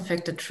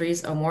rust-infected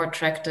trees are more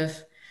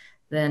attractive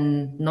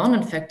than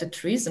non-infected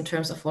trees in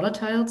terms of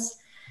volatiles.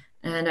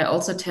 And I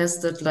also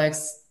tested like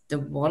the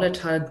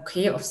volatile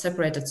bouquet of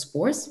separated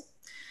spores.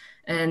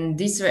 And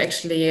these were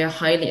actually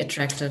highly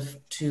attractive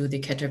to the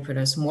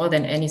caterpillars, more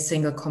than any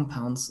single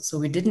compounds. So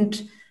we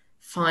didn't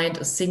find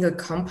a single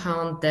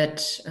compound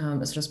that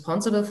is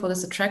responsible for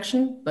this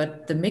attraction,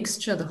 but the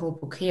mixture, the whole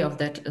bouquet of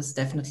that is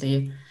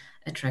definitely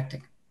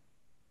attracting.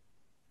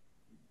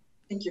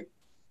 Thank you.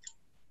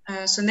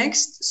 So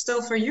next,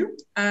 still for you,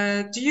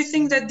 do you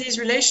think that these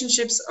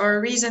relationships are a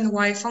reason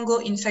why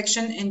fungal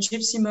infection and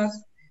gypsy moth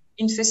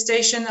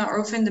infestation are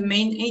often the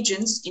main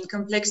agents in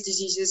complex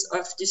diseases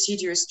of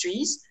deciduous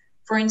trees?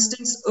 For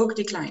instance, oak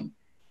decline.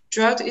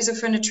 Drought is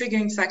often a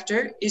triggering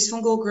factor. Is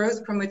fungal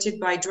growth promoted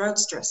by drought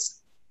stress?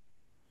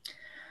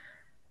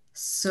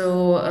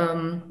 So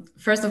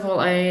first of all,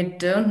 I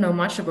don't know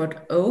much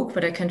about oak,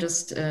 but I can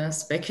just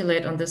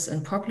speculate on this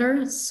in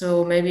poplar.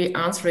 So maybe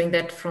answering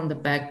that from the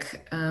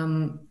back.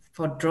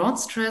 For drought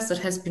stress, it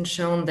has been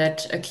shown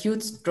that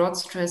acute drought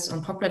stress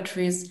on poplar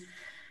trees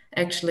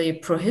actually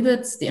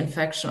prohibits the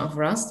infection of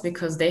rust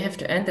because they have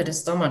to enter the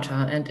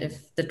stomata. And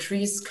if the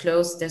trees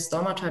close their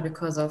stomata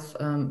because of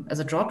as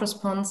a drought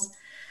response,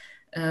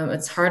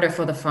 it's harder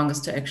for the fungus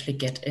to actually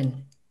get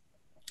in.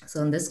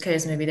 So in this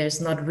case, maybe there's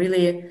not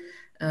really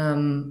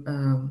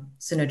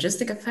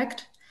synergistic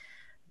effect,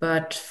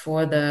 but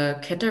for the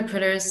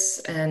caterpillars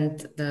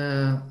and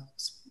the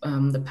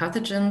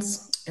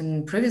pathogens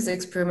in previous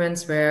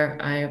experiments where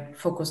I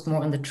focused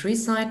more on the tree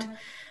side,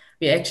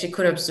 we actually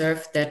could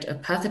observe that a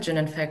pathogen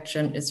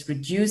infection is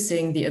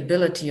reducing the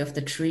ability of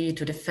the tree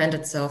to defend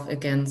itself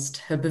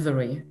against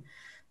herbivory.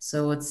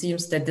 So it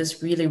seems that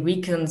this really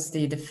weakens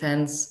the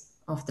defense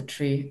of the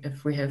tree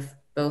if we have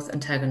both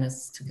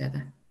antagonists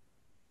together.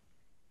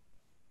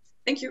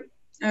 Thank you.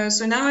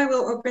 So now I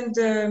will open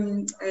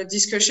the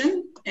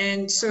discussion.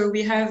 And so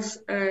we have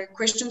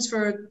questions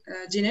for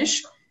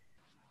Dinesh.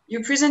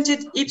 You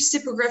presented Ips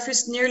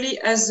typographus nearly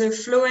as a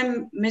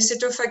phloem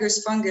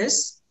mesetophagous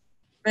fungus,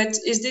 but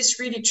is this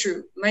really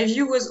true? My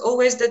view was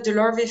always that the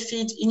larvae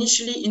feed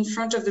initially in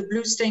front of the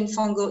blue stain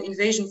fungal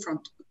invasion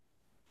front.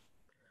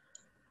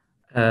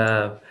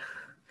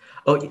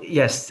 Oh,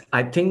 yes,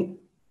 I think,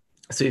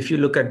 so if you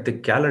look at the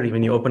gallery,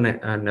 when you open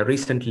a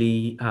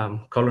recently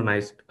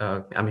colonized,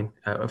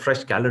 a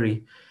fresh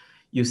gallery,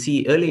 you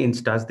see early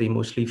instars, they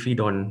mostly feed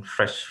on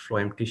fresh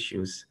phloem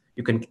tissues.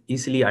 You can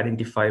easily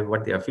identify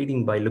what they are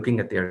feeding by looking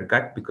at their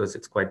gut because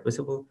it's quite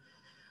visible.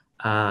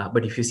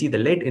 But if you see the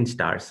late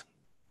instars,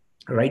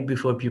 right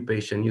before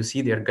pupation, you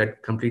see their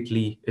gut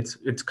completely,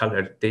 it's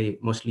colored. They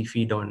mostly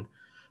feed on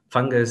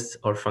fungus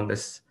or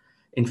fungus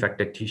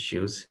infected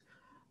tissues.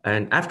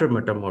 And after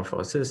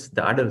metamorphosis,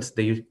 the adults,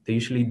 they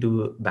usually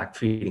do back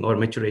feeding or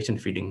maturation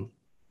feeding.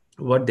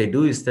 What they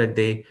do is that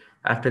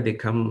after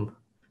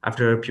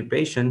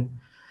pupation,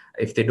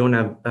 if they don't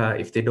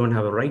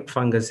have a right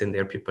fungus in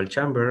their pupal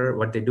chamber,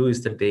 what they do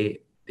is that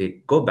they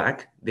go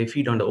back, they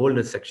feed on the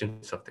older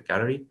sections of the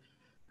gallery,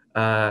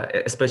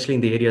 especially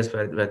in the areas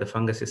where the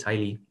fungus is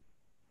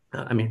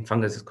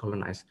fungus is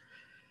colonized.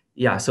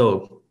 Yeah,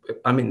 so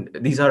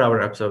these are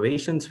our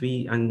observations.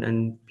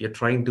 And we are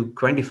trying to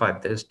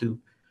quantify this to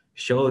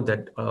show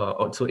that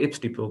also Ips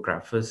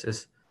typographus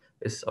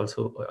is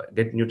also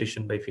get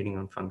nutrition by feeding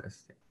on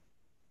fungus.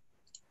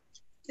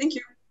 Thank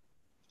you.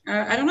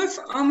 I don't know if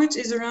Almuth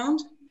is around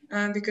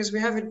because we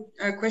have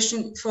a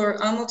question for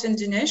Almuth and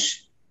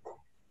Dinesh.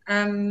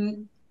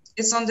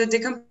 It's on the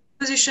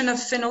decomposition of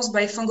phenols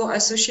by fungal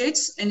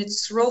associates and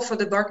its role for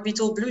the bark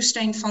beetle blue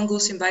stain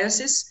fungal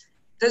symbiosis.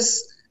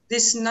 Does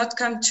this not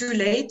come too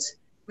late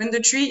when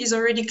the tree is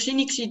already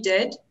clinically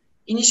dead?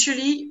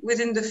 Initially,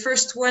 within the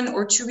first 1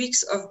 or 2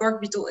 weeks of bark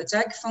beetle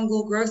attack,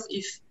 fungal growth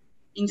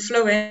in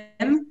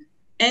phloem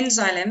and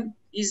xylem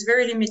is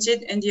very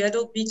limited, and the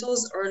adult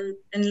beetles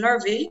and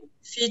larvae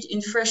feed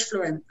in fresh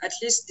phloem. At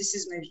least this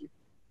is my view.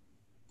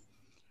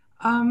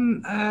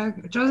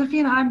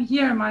 Josephine, I'm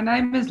here. My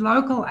name is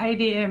Local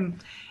ADM.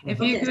 If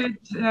you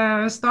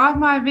could start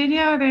my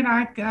video, then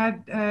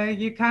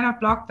you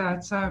cannot block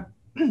that. So,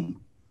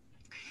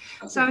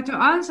 so to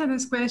answer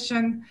this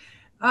question,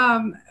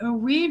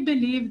 we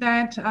believe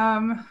that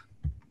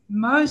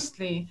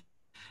mostly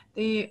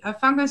the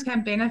fungus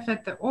can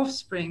benefit the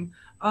offspring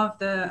of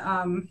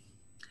the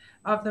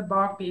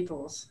bark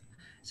beetles.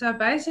 So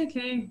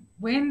basically,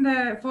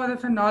 for the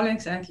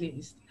phenolics at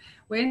least,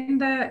 when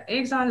the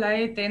eggs are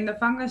laid, then the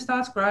fungus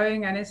starts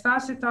growing and it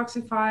starts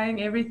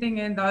detoxifying everything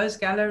in those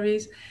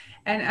galleries.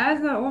 And as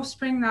the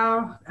offspring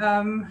now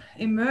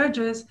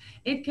emerges,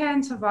 it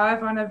can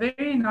survive on a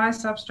very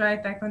nice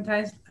substrate that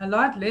contains a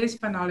lot less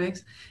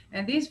phenolics.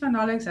 And these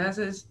phenolics, as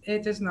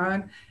it is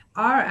known,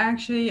 are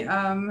actually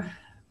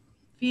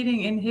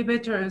feeding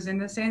inhibitors in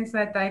the sense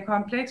that they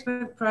complex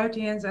with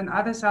proteins and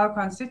other cell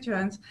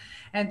constituents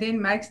and then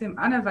makes them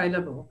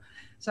unavailable.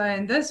 So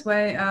in this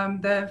way,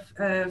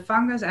 the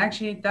fungus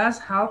actually does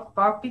help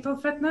bark beetle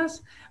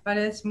fitness, but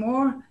it's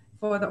more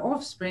for the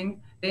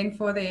offspring than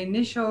for the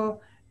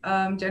initial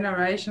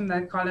generation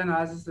that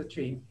colonizes the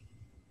tree.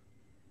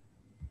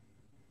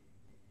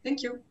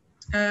 Thank you.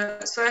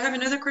 So I have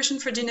another question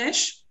for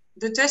Dinesh.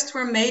 The tests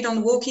were made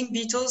on walking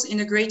beetles in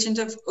a gradient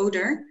of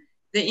odor.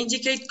 They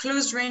indicate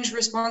closed range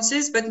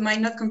responses, but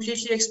might not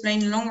completely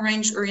explain long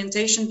range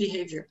orientation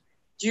behavior.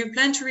 Do you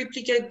plan to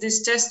replicate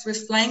this test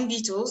with flying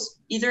beetles,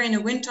 either in a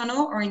wind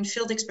tunnel or in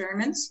field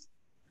experiments?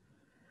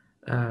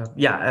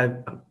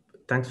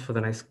 Thanks for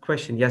the nice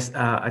question. Yes,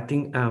 I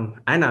think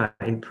Anna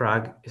in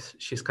Prague,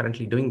 she's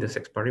currently doing this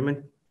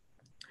experiment.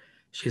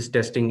 She's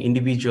testing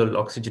individual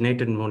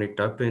oxygenated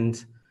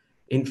monoterpenes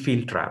in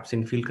field traps,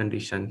 in field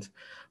conditions.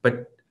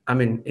 But I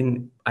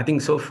mean, I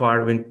think so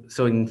far,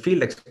 in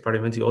field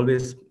experiments, you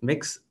always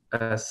mix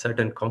a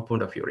certain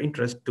compound of your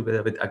interest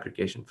together with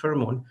aggregation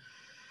pheromone.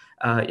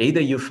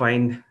 Either you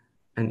find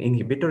an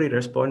inhibitory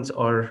response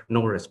or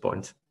no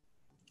response.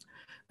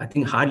 I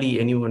think hardly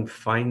anyone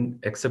find,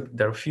 except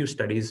there are a few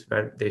studies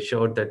where they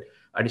showed that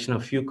addition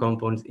of few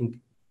compounds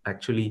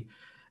actually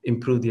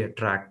improve the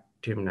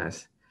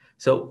attractiveness.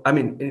 So, I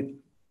mean,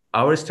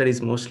 our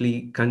studies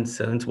mostly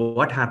concerns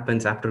what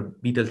happens after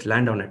beetles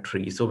land on a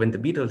tree. So when the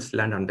beetles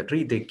land on the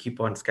tree, they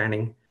keep on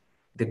scanning.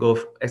 They go,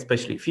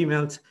 especially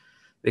females,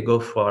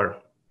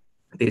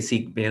 they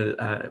seek male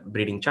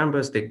breeding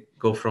chambers. They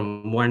go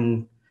from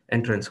one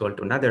entrance hole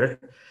to another.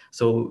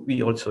 So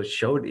we also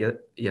showed,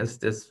 yes,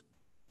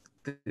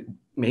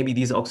 maybe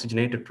these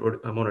oxygenated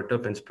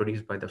monoterpenes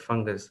produced by the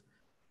fungus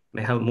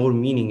may have more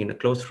meaning in a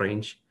close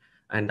range,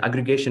 and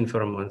aggregation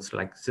pheromones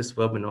like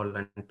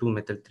cis-verbinol and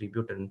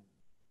 2-methyl-3-butane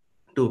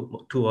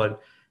 2-ol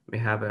may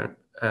have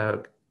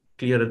a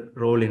clear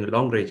role in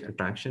long-range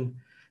attraction.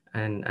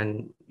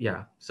 And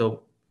yeah,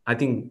 so I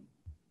think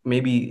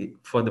maybe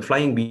for the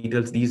flying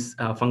beetles, these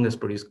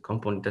fungus-produced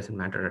compound doesn't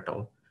matter at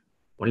all.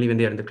 Only when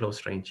they're in the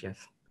close range, yes,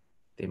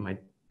 they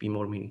might be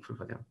more meaningful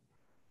for them.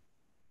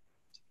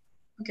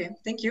 Okay,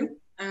 thank you.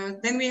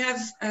 Then we have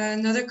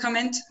another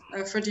comment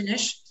for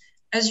Dinesh.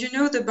 As you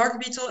know, the bark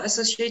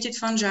beetle-associated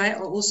fungi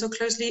are also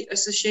closely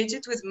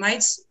associated with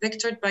mites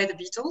vectored by the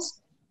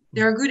beetles.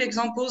 There are good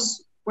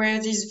examples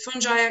where these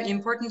fungi are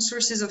important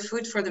sources of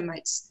food for the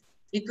mites.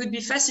 It would be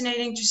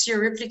fascinating to see a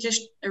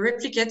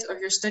replicate of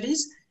your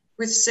studies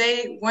with,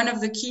 say, one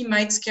of the key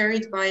mites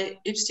carried by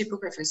Ip's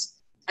typographus.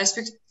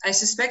 I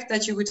suspect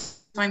that you would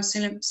find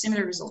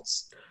similar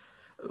results.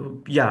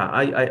 Yeah,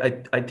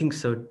 I think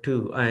so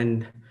too.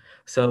 And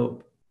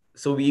so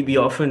we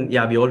often,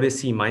 we always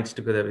see mites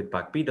together with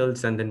bark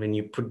beetles, and then when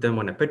you put them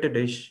on a petri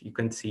dish, you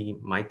can see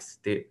mites,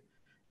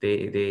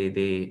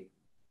 they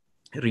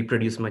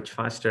reproduce much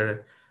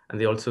faster,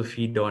 and they also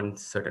feed on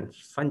certain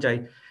fungi.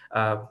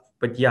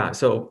 But yeah,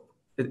 so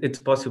it's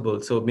possible.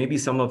 So maybe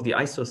some of the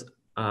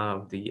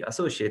the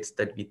associates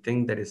that we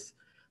think that is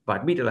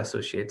bark beetle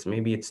associates,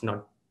 maybe it's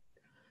not.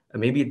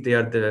 Maybe they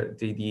are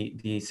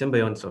the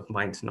symbionts of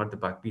mites, not the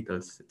bark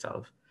beetles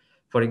itself.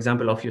 For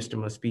example,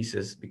 Ophiostoma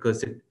species,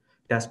 because it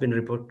has been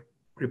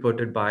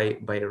reported by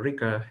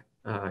Rika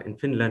in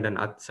Finland and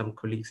some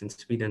colleagues in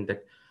Sweden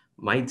that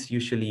mites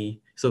usually,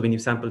 so when you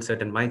sample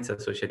certain mites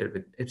associated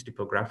with Ip's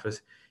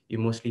typographus, you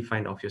mostly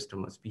find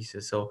Ophiostoma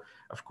species. So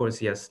of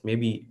course, yes,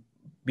 maybe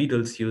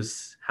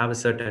beetles have a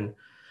certain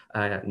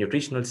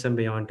nutritional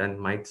symbiont, and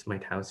mites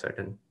might have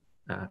certain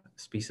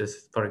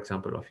species, for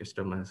example,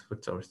 Ophiostoma as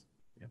food source.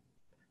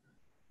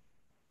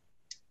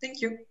 Thank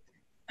you.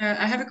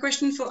 I have a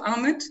question for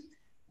Almuth.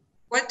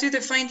 What do the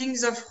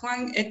findings of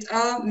Huang et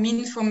al.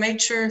 Mean for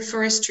mature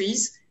forest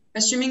trees,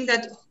 assuming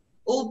that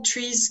old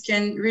trees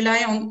can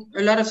rely on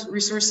a lot of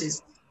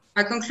resources?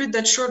 I conclude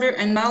that shorter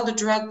and milder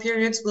drought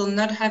periods will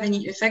not have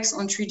any effects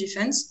on tree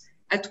defense,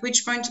 at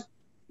which point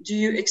do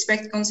you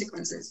expect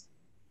consequences?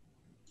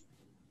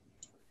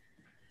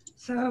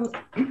 So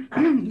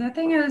the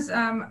thing is,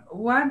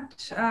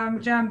 what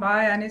Jian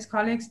Bai and his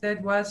colleagues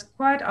did was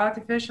quite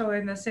artificial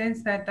in the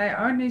sense that they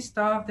only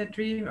starved the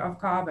tree of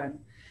carbon.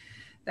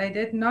 They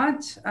did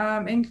not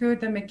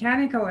include the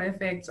mechanical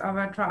effects of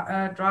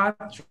a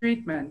drought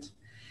treatment.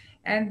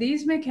 And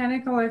these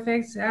mechanical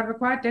effects have a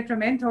quite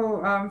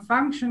detrimental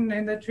function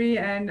in the tree,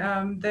 and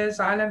the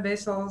xylem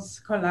vessels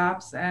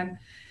collapse, and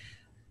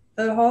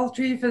the whole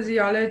tree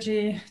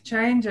physiology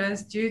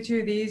changes due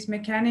to these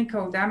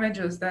mechanical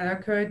damages that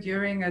occur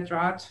during a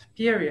drought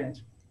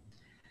period.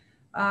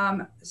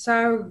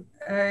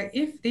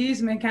 If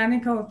these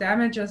mechanical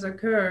damages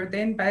occur,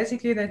 then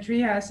basically the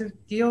tree has to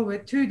deal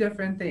with two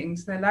different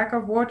things, the lack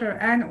of water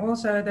and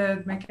also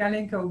the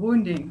mechanical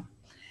wounding.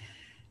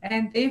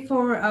 And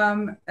therefore,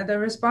 the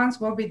response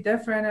will be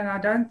different, and I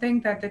don't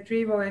think that the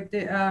tree will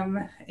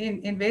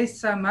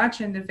invest so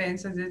much in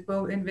defense as it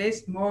will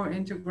invest more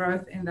into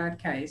growth in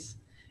that case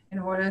in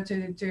order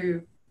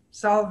to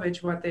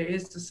salvage what there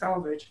is to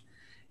salvage,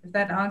 if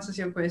that answers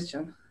your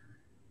question.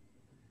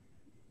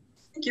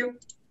 Thank you.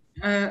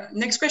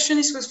 Next question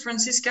is with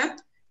Franziska.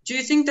 Do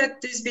you think that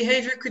this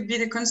behavior could be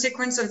the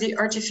consequence of the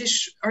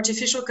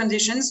artificial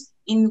conditions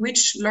in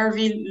which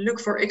larvae look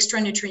for extra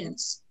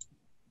nutrients?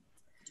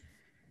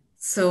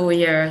 So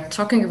yeah,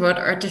 talking about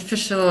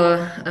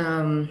artificial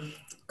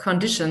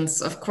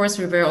conditions, of course,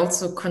 we were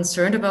also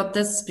concerned about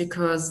this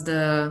because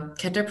the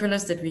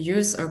caterpillars that we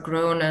use are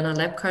grown in a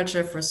lab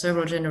culture for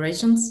several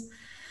generations.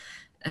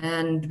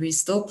 And we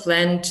still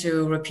plan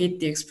to repeat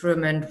the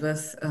experiment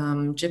with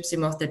gypsy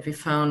moth that we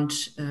found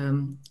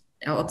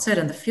outside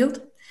in the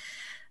field.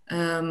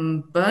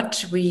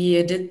 But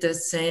we did the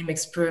same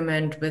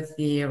experiment with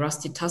the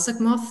rusty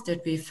tussock moth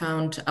that we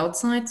found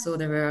outside. So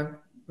they were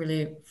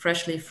really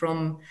freshly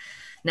from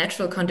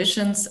natural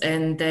conditions,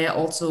 and they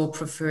also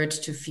preferred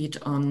to feed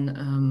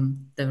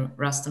on the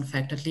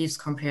rust-infected leaves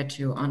compared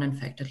to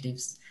uninfected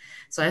leaves.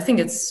 So I think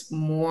it's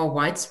more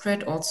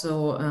widespread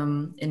also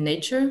in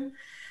nature.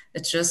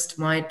 It just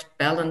might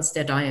balance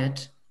their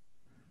diet.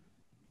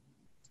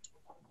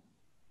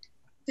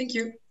 Thank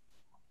you.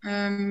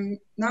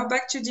 Now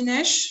back to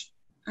Dinesh.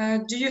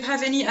 Do you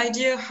have any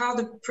idea how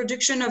the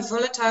production of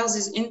volatiles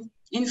is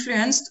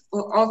influenced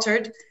or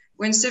altered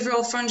when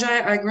several fungi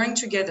are growing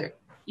together?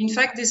 In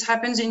fact, this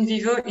happens in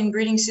vivo in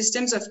breeding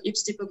systems of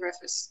Ips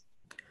typographus.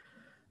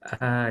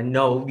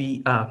 No,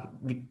 we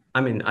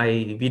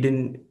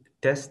didn't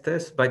test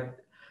this, but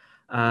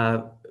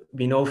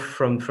we know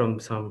from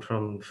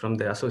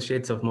the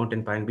associates of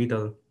mountain pine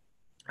beetle,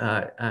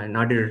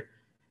 Nadir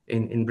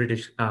in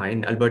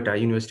Alberta,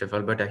 University of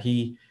Alberta,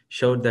 he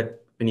showed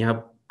that when you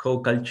have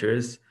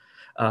co-cultures,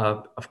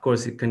 of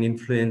course, it can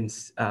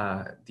influence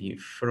the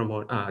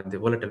pheromone, the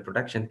volatile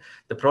production.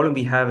 The problem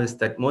we have is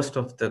that most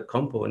of the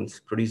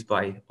compounds produced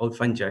by all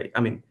fungi,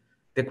 I mean,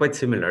 they're quite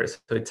similar. So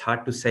it's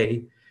hard to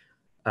say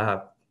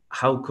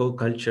how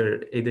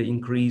co-culture either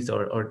increase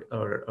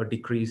or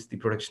decrease the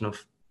production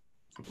of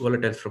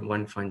volatiles from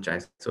one fungi.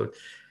 So,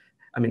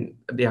 I mean,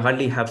 they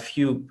hardly have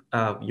few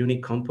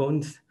unique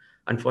compounds.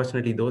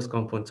 Unfortunately, those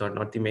compounds are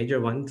not the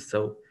major ones.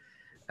 So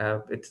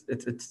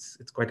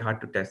it's quite hard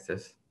to test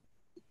this.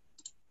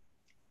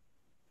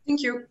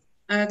 Thank you.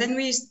 Then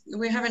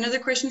we have another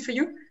question for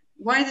you.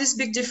 Why this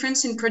big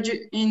difference in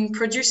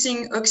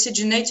producing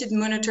oxygenated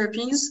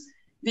monoterpenes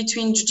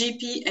between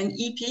GP and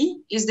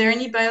EP? Is there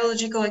any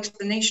biological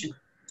explanation?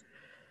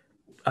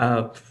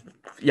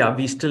 Yeah,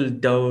 we still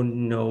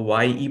don't know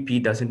why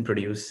EP doesn't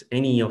produce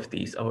any of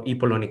these, or E.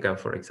 polonica,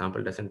 for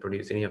example, doesn't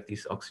produce any of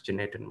these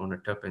oxygenated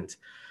monoterpenes.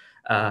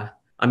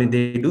 I mean,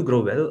 they do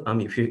grow well.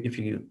 If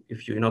you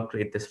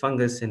inoculate this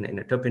fungus in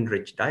a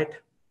terpene-rich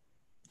diet,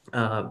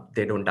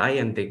 they don't die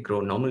and they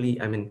grow normally.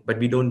 I mean, but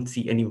we don't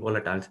see any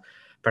volatiles.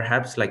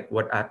 Perhaps like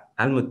what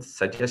Almuth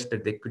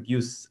suggested, they could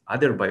use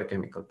other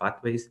biochemical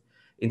pathways.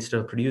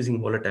 Instead of producing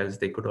volatiles,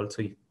 they could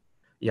also,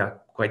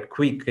 quite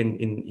quick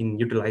in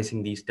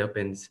utilizing these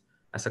terpenes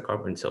as a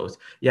carbon source.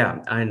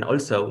 Yeah, and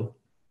also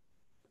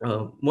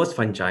most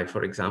fungi,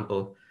 for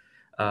example,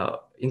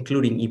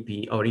 including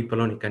EP or E.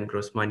 polonica and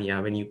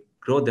Grossmania, when you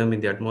grow them in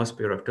the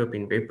atmosphere of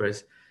terpene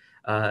vapors,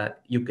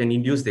 you can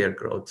induce their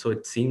growth. So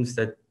it seems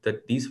that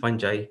these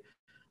fungi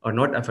are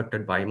not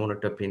affected by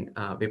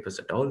monoterpene vapors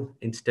at all.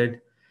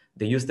 Instead,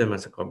 they use them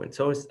as a carbon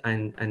source,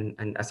 and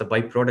as a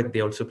byproduct,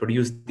 they also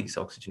produce these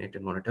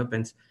oxygenated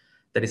monoterpenes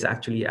that is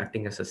actually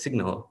acting as a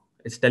signal.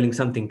 It's telling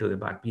something to the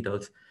bark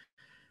beetles.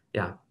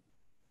 Yeah.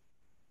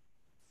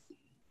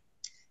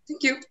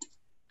 Thank you.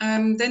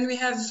 Then we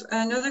have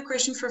another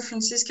question for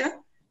Franziska.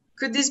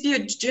 Could this be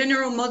a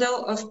general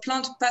model of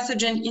plant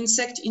pathogen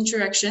insect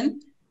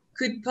interaction?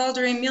 Could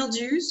powdery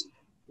mildews,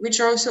 which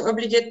are also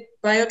obligate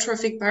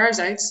biotrophic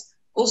parasites,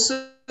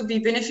 also be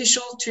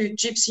beneficial to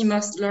gypsy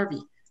moth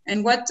larvae?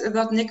 And what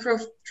about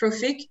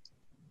necrotrophic,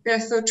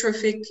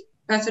 perthotrophic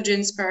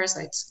pathogens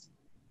parasites?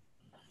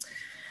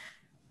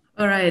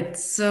 All right,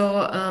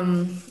 so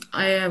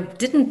I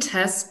didn't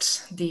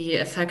test the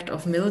effect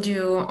of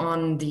mildew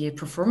on the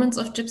performance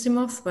of gypsy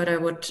moth, but I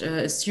would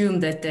assume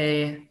that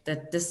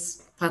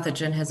this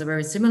pathogen has a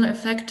very similar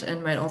effect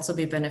and might also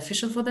be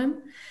beneficial for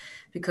them,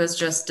 because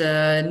just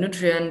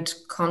nutrient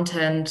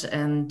content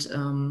and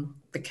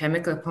the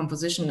chemical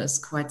composition is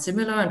quite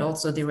similar, and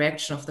also the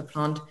reaction of the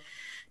plant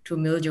to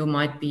mildew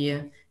might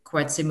be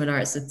quite similar,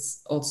 as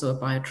it's also a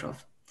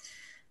biotroph.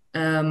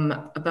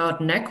 About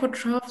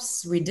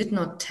necrotrophs, we did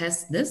not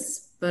test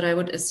this, but I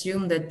would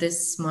assume that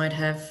this might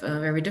have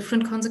very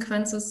different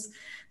consequences.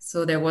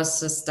 So there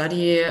was a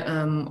study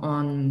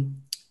on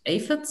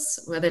aphids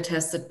where they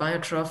tested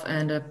biotroph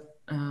and a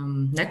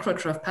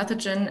necrotroph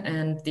pathogen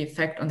and the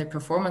effect on the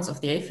performance of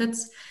the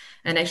aphids.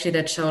 And actually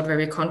that showed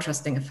very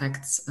contrasting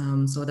effects.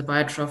 So the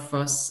biotroph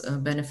was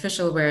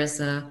beneficial,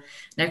 whereas a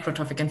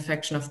necrotrophic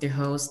infection of the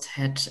host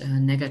had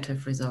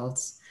negative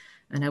results.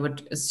 And I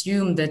would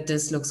assume that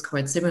this looks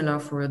quite similar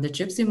for the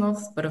gypsy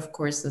moth, but of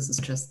course, this is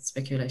just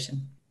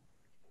speculation.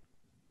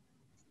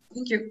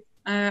 Thank you.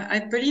 I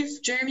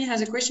believe Jeremy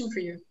has a question for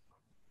you.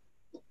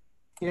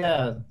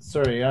 Yeah,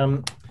 sorry.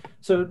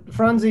 So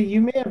Franzi,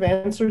 you may have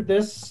answered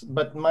this,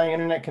 but my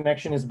internet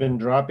connection has been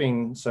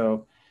dropping,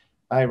 so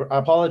I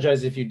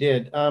apologize if you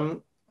did.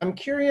 I'm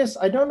curious,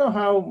 I don't know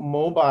how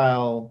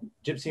mobile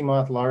gypsy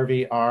moth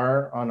larvae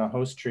are on a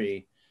host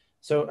tree.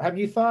 So have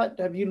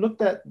you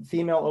looked at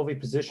female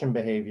oviposition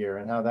behavior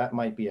and how that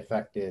might be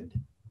affected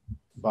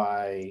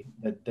by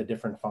the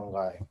different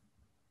fungi?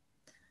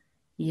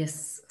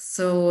 Yes,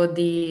 so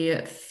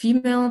the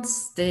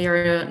females, they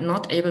are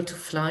not able to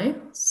fly.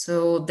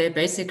 So they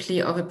basically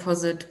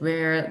oviposit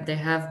where they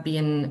have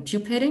been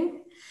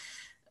pupating.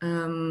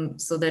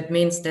 So that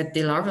means that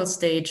the larval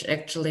stage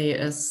actually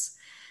is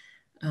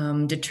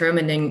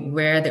determining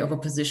where the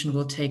oviposition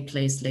will take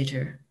place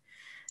later.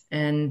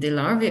 And the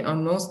larvae are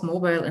most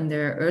mobile in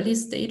their early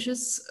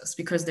stages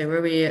because they're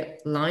very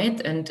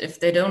light. And if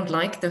they don't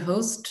like the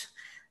host,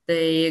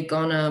 they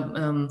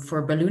gonna for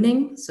ballooning,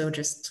 so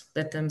just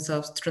let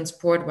themselves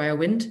transport via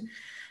wind,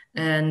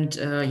 and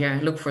yeah,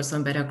 look for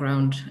some better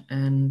ground.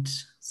 And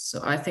so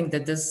I think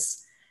that this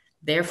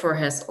therefore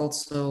has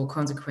also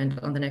consequence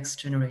on the next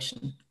generation.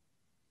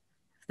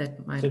 That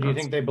might. So do you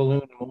think they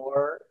balloon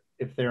more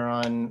if they're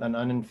on an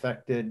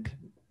uninfected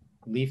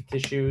leaf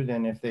tissue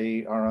than if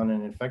they are on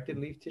an infected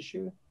leaf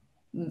tissue?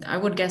 I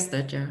would guess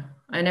that, yeah.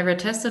 I never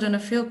tested in a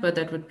field, but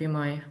that would be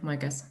my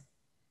guess.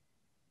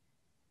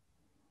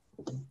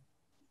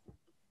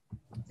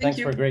 Thanks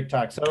for a great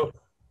talk. So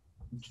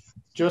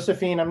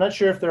Josephine, I'm not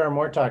sure if there are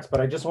more talks, but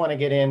I just want to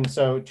get in.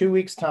 So 2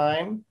 weeks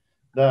time,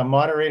 the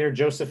moderator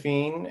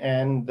Josephine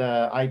and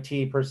the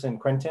IT person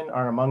Quentin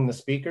are among the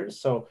speakers.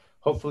 So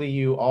hopefully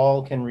you all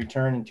can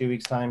return in 2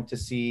 weeks time to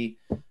see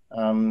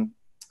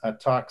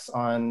talks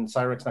on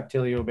Syrinx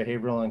noctilio,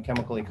 behavioral and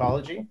chemical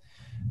ecology.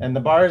 And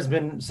the bar has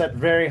been set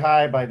very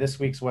high by this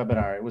week's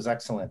webinar. It was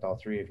excellent, all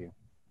three of you.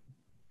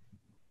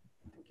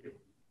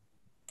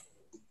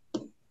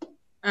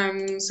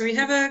 So we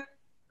have a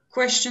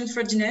question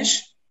for Dinesh.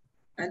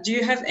 Do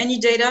you have any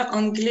data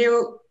on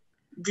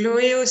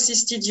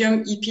Gloeocystidium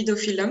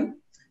epidophyllum?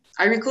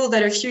 I recall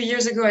that a few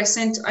years ago I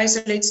sent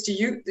isolates to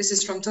you. This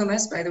is from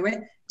Thomas, by the way.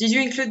 Did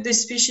you include this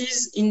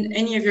species in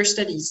any of your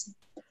studies?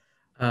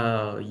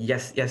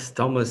 Yes,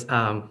 Thomas.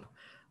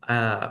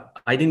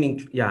 I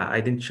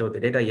didn't show the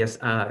data. Yes,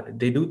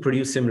 they do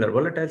produce similar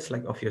volatiles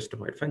like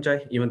ophiostomoid fungi,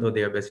 even though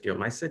they are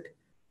basidiomycete.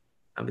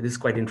 This is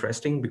quite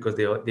interesting because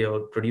they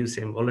all produce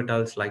same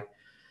volatiles like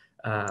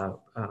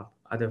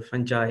other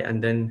fungi,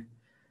 and then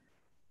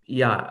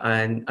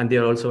and they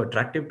are also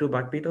attractive to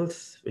bark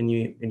beetles when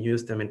you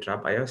use them in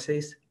trap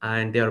bioassays,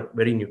 and they are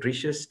very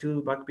nutritious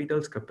to bark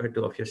beetles compared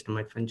to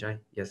ophiostomoid fungi.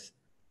 Yes.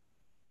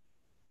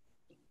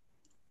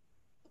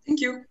 Thank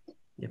you.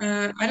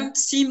 Yep. I don't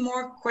see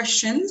more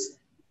questions,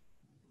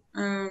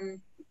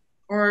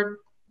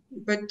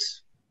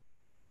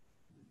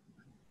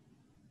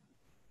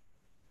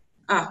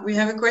 we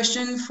have a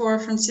question for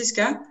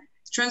Franziska.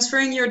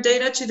 Transferring your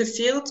data to the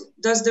field,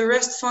 does the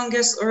rust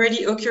fungus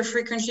already occur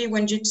frequently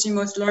when gypsy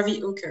moth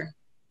larvae occur?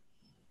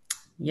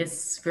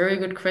 Yes, very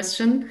good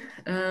question.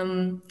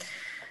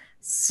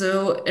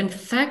 So in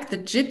fact, the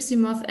gypsy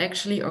moth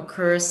actually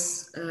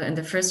occurs in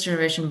the first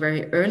generation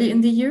very early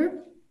in the year.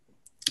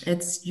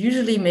 It's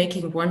usually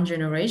making one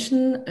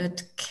generation.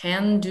 It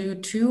can do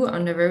two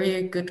under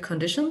very good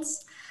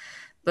conditions.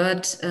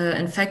 But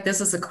in fact, this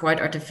is a quite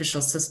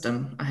artificial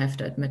system, I have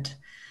to admit.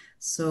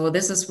 So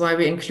this is why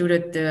we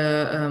included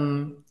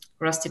the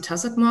rusty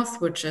tussock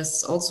moth, which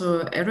is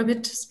also a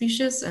rabbit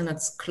species, and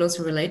it's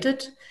closely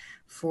related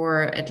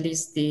for at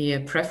least the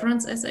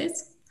preference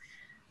assays.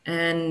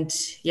 And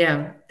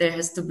yeah, there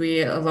has to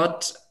be a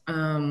lot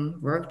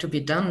work to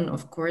be done,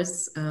 of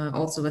course,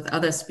 also with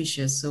other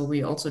species. So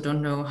we also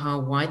don't know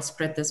how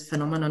widespread this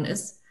phenomenon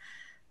is.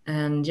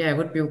 And yeah, it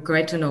would be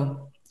great to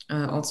know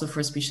also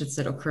for species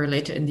that occur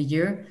later in the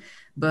year.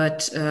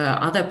 But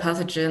other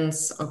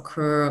pathogens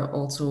occur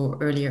also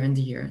earlier in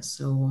the year.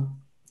 So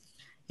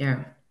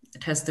yeah,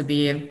 it has to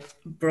be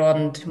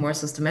broadened more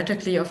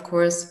systematically, of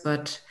course,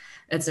 but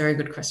it's a very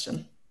good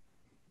question.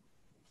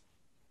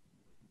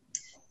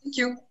 Thank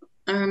you.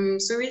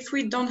 So if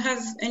we don't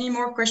have any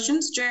more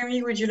questions,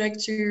 Jeremy, would you like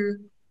to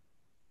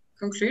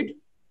conclude?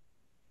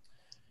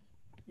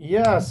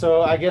 Yeah,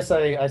 so I guess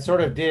I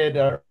sort of did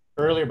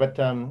earlier, but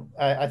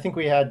I think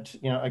we had,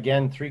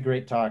 again, 3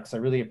 great talks. I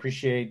really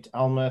appreciate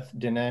Almuth,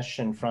 Dinesh,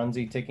 and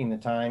Franzi taking the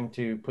time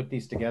to put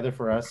these together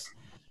for us.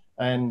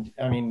 And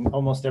I mean,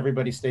 almost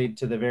everybody stayed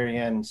to the very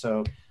end.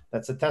 So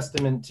that's a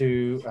testament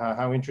to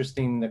how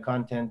interesting the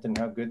content and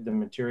how good the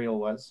material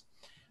was.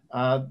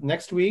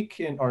 Next week,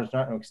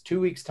 2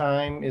 weeks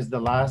time, is the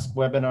last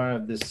webinar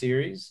of this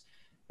series,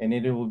 and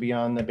it will be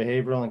on the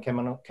behavioral and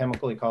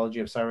chemical ecology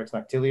of Syrinx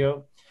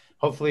noctilio.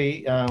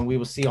 Hopefully, we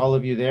will see all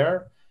of you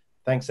there.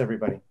 Thanks,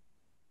 everybody.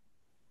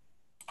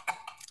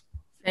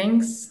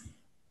 Thanks.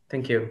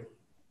 Thank you.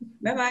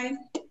 Bye-bye.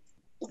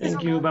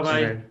 Thank you.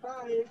 Bye-bye.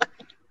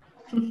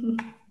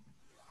 Bye.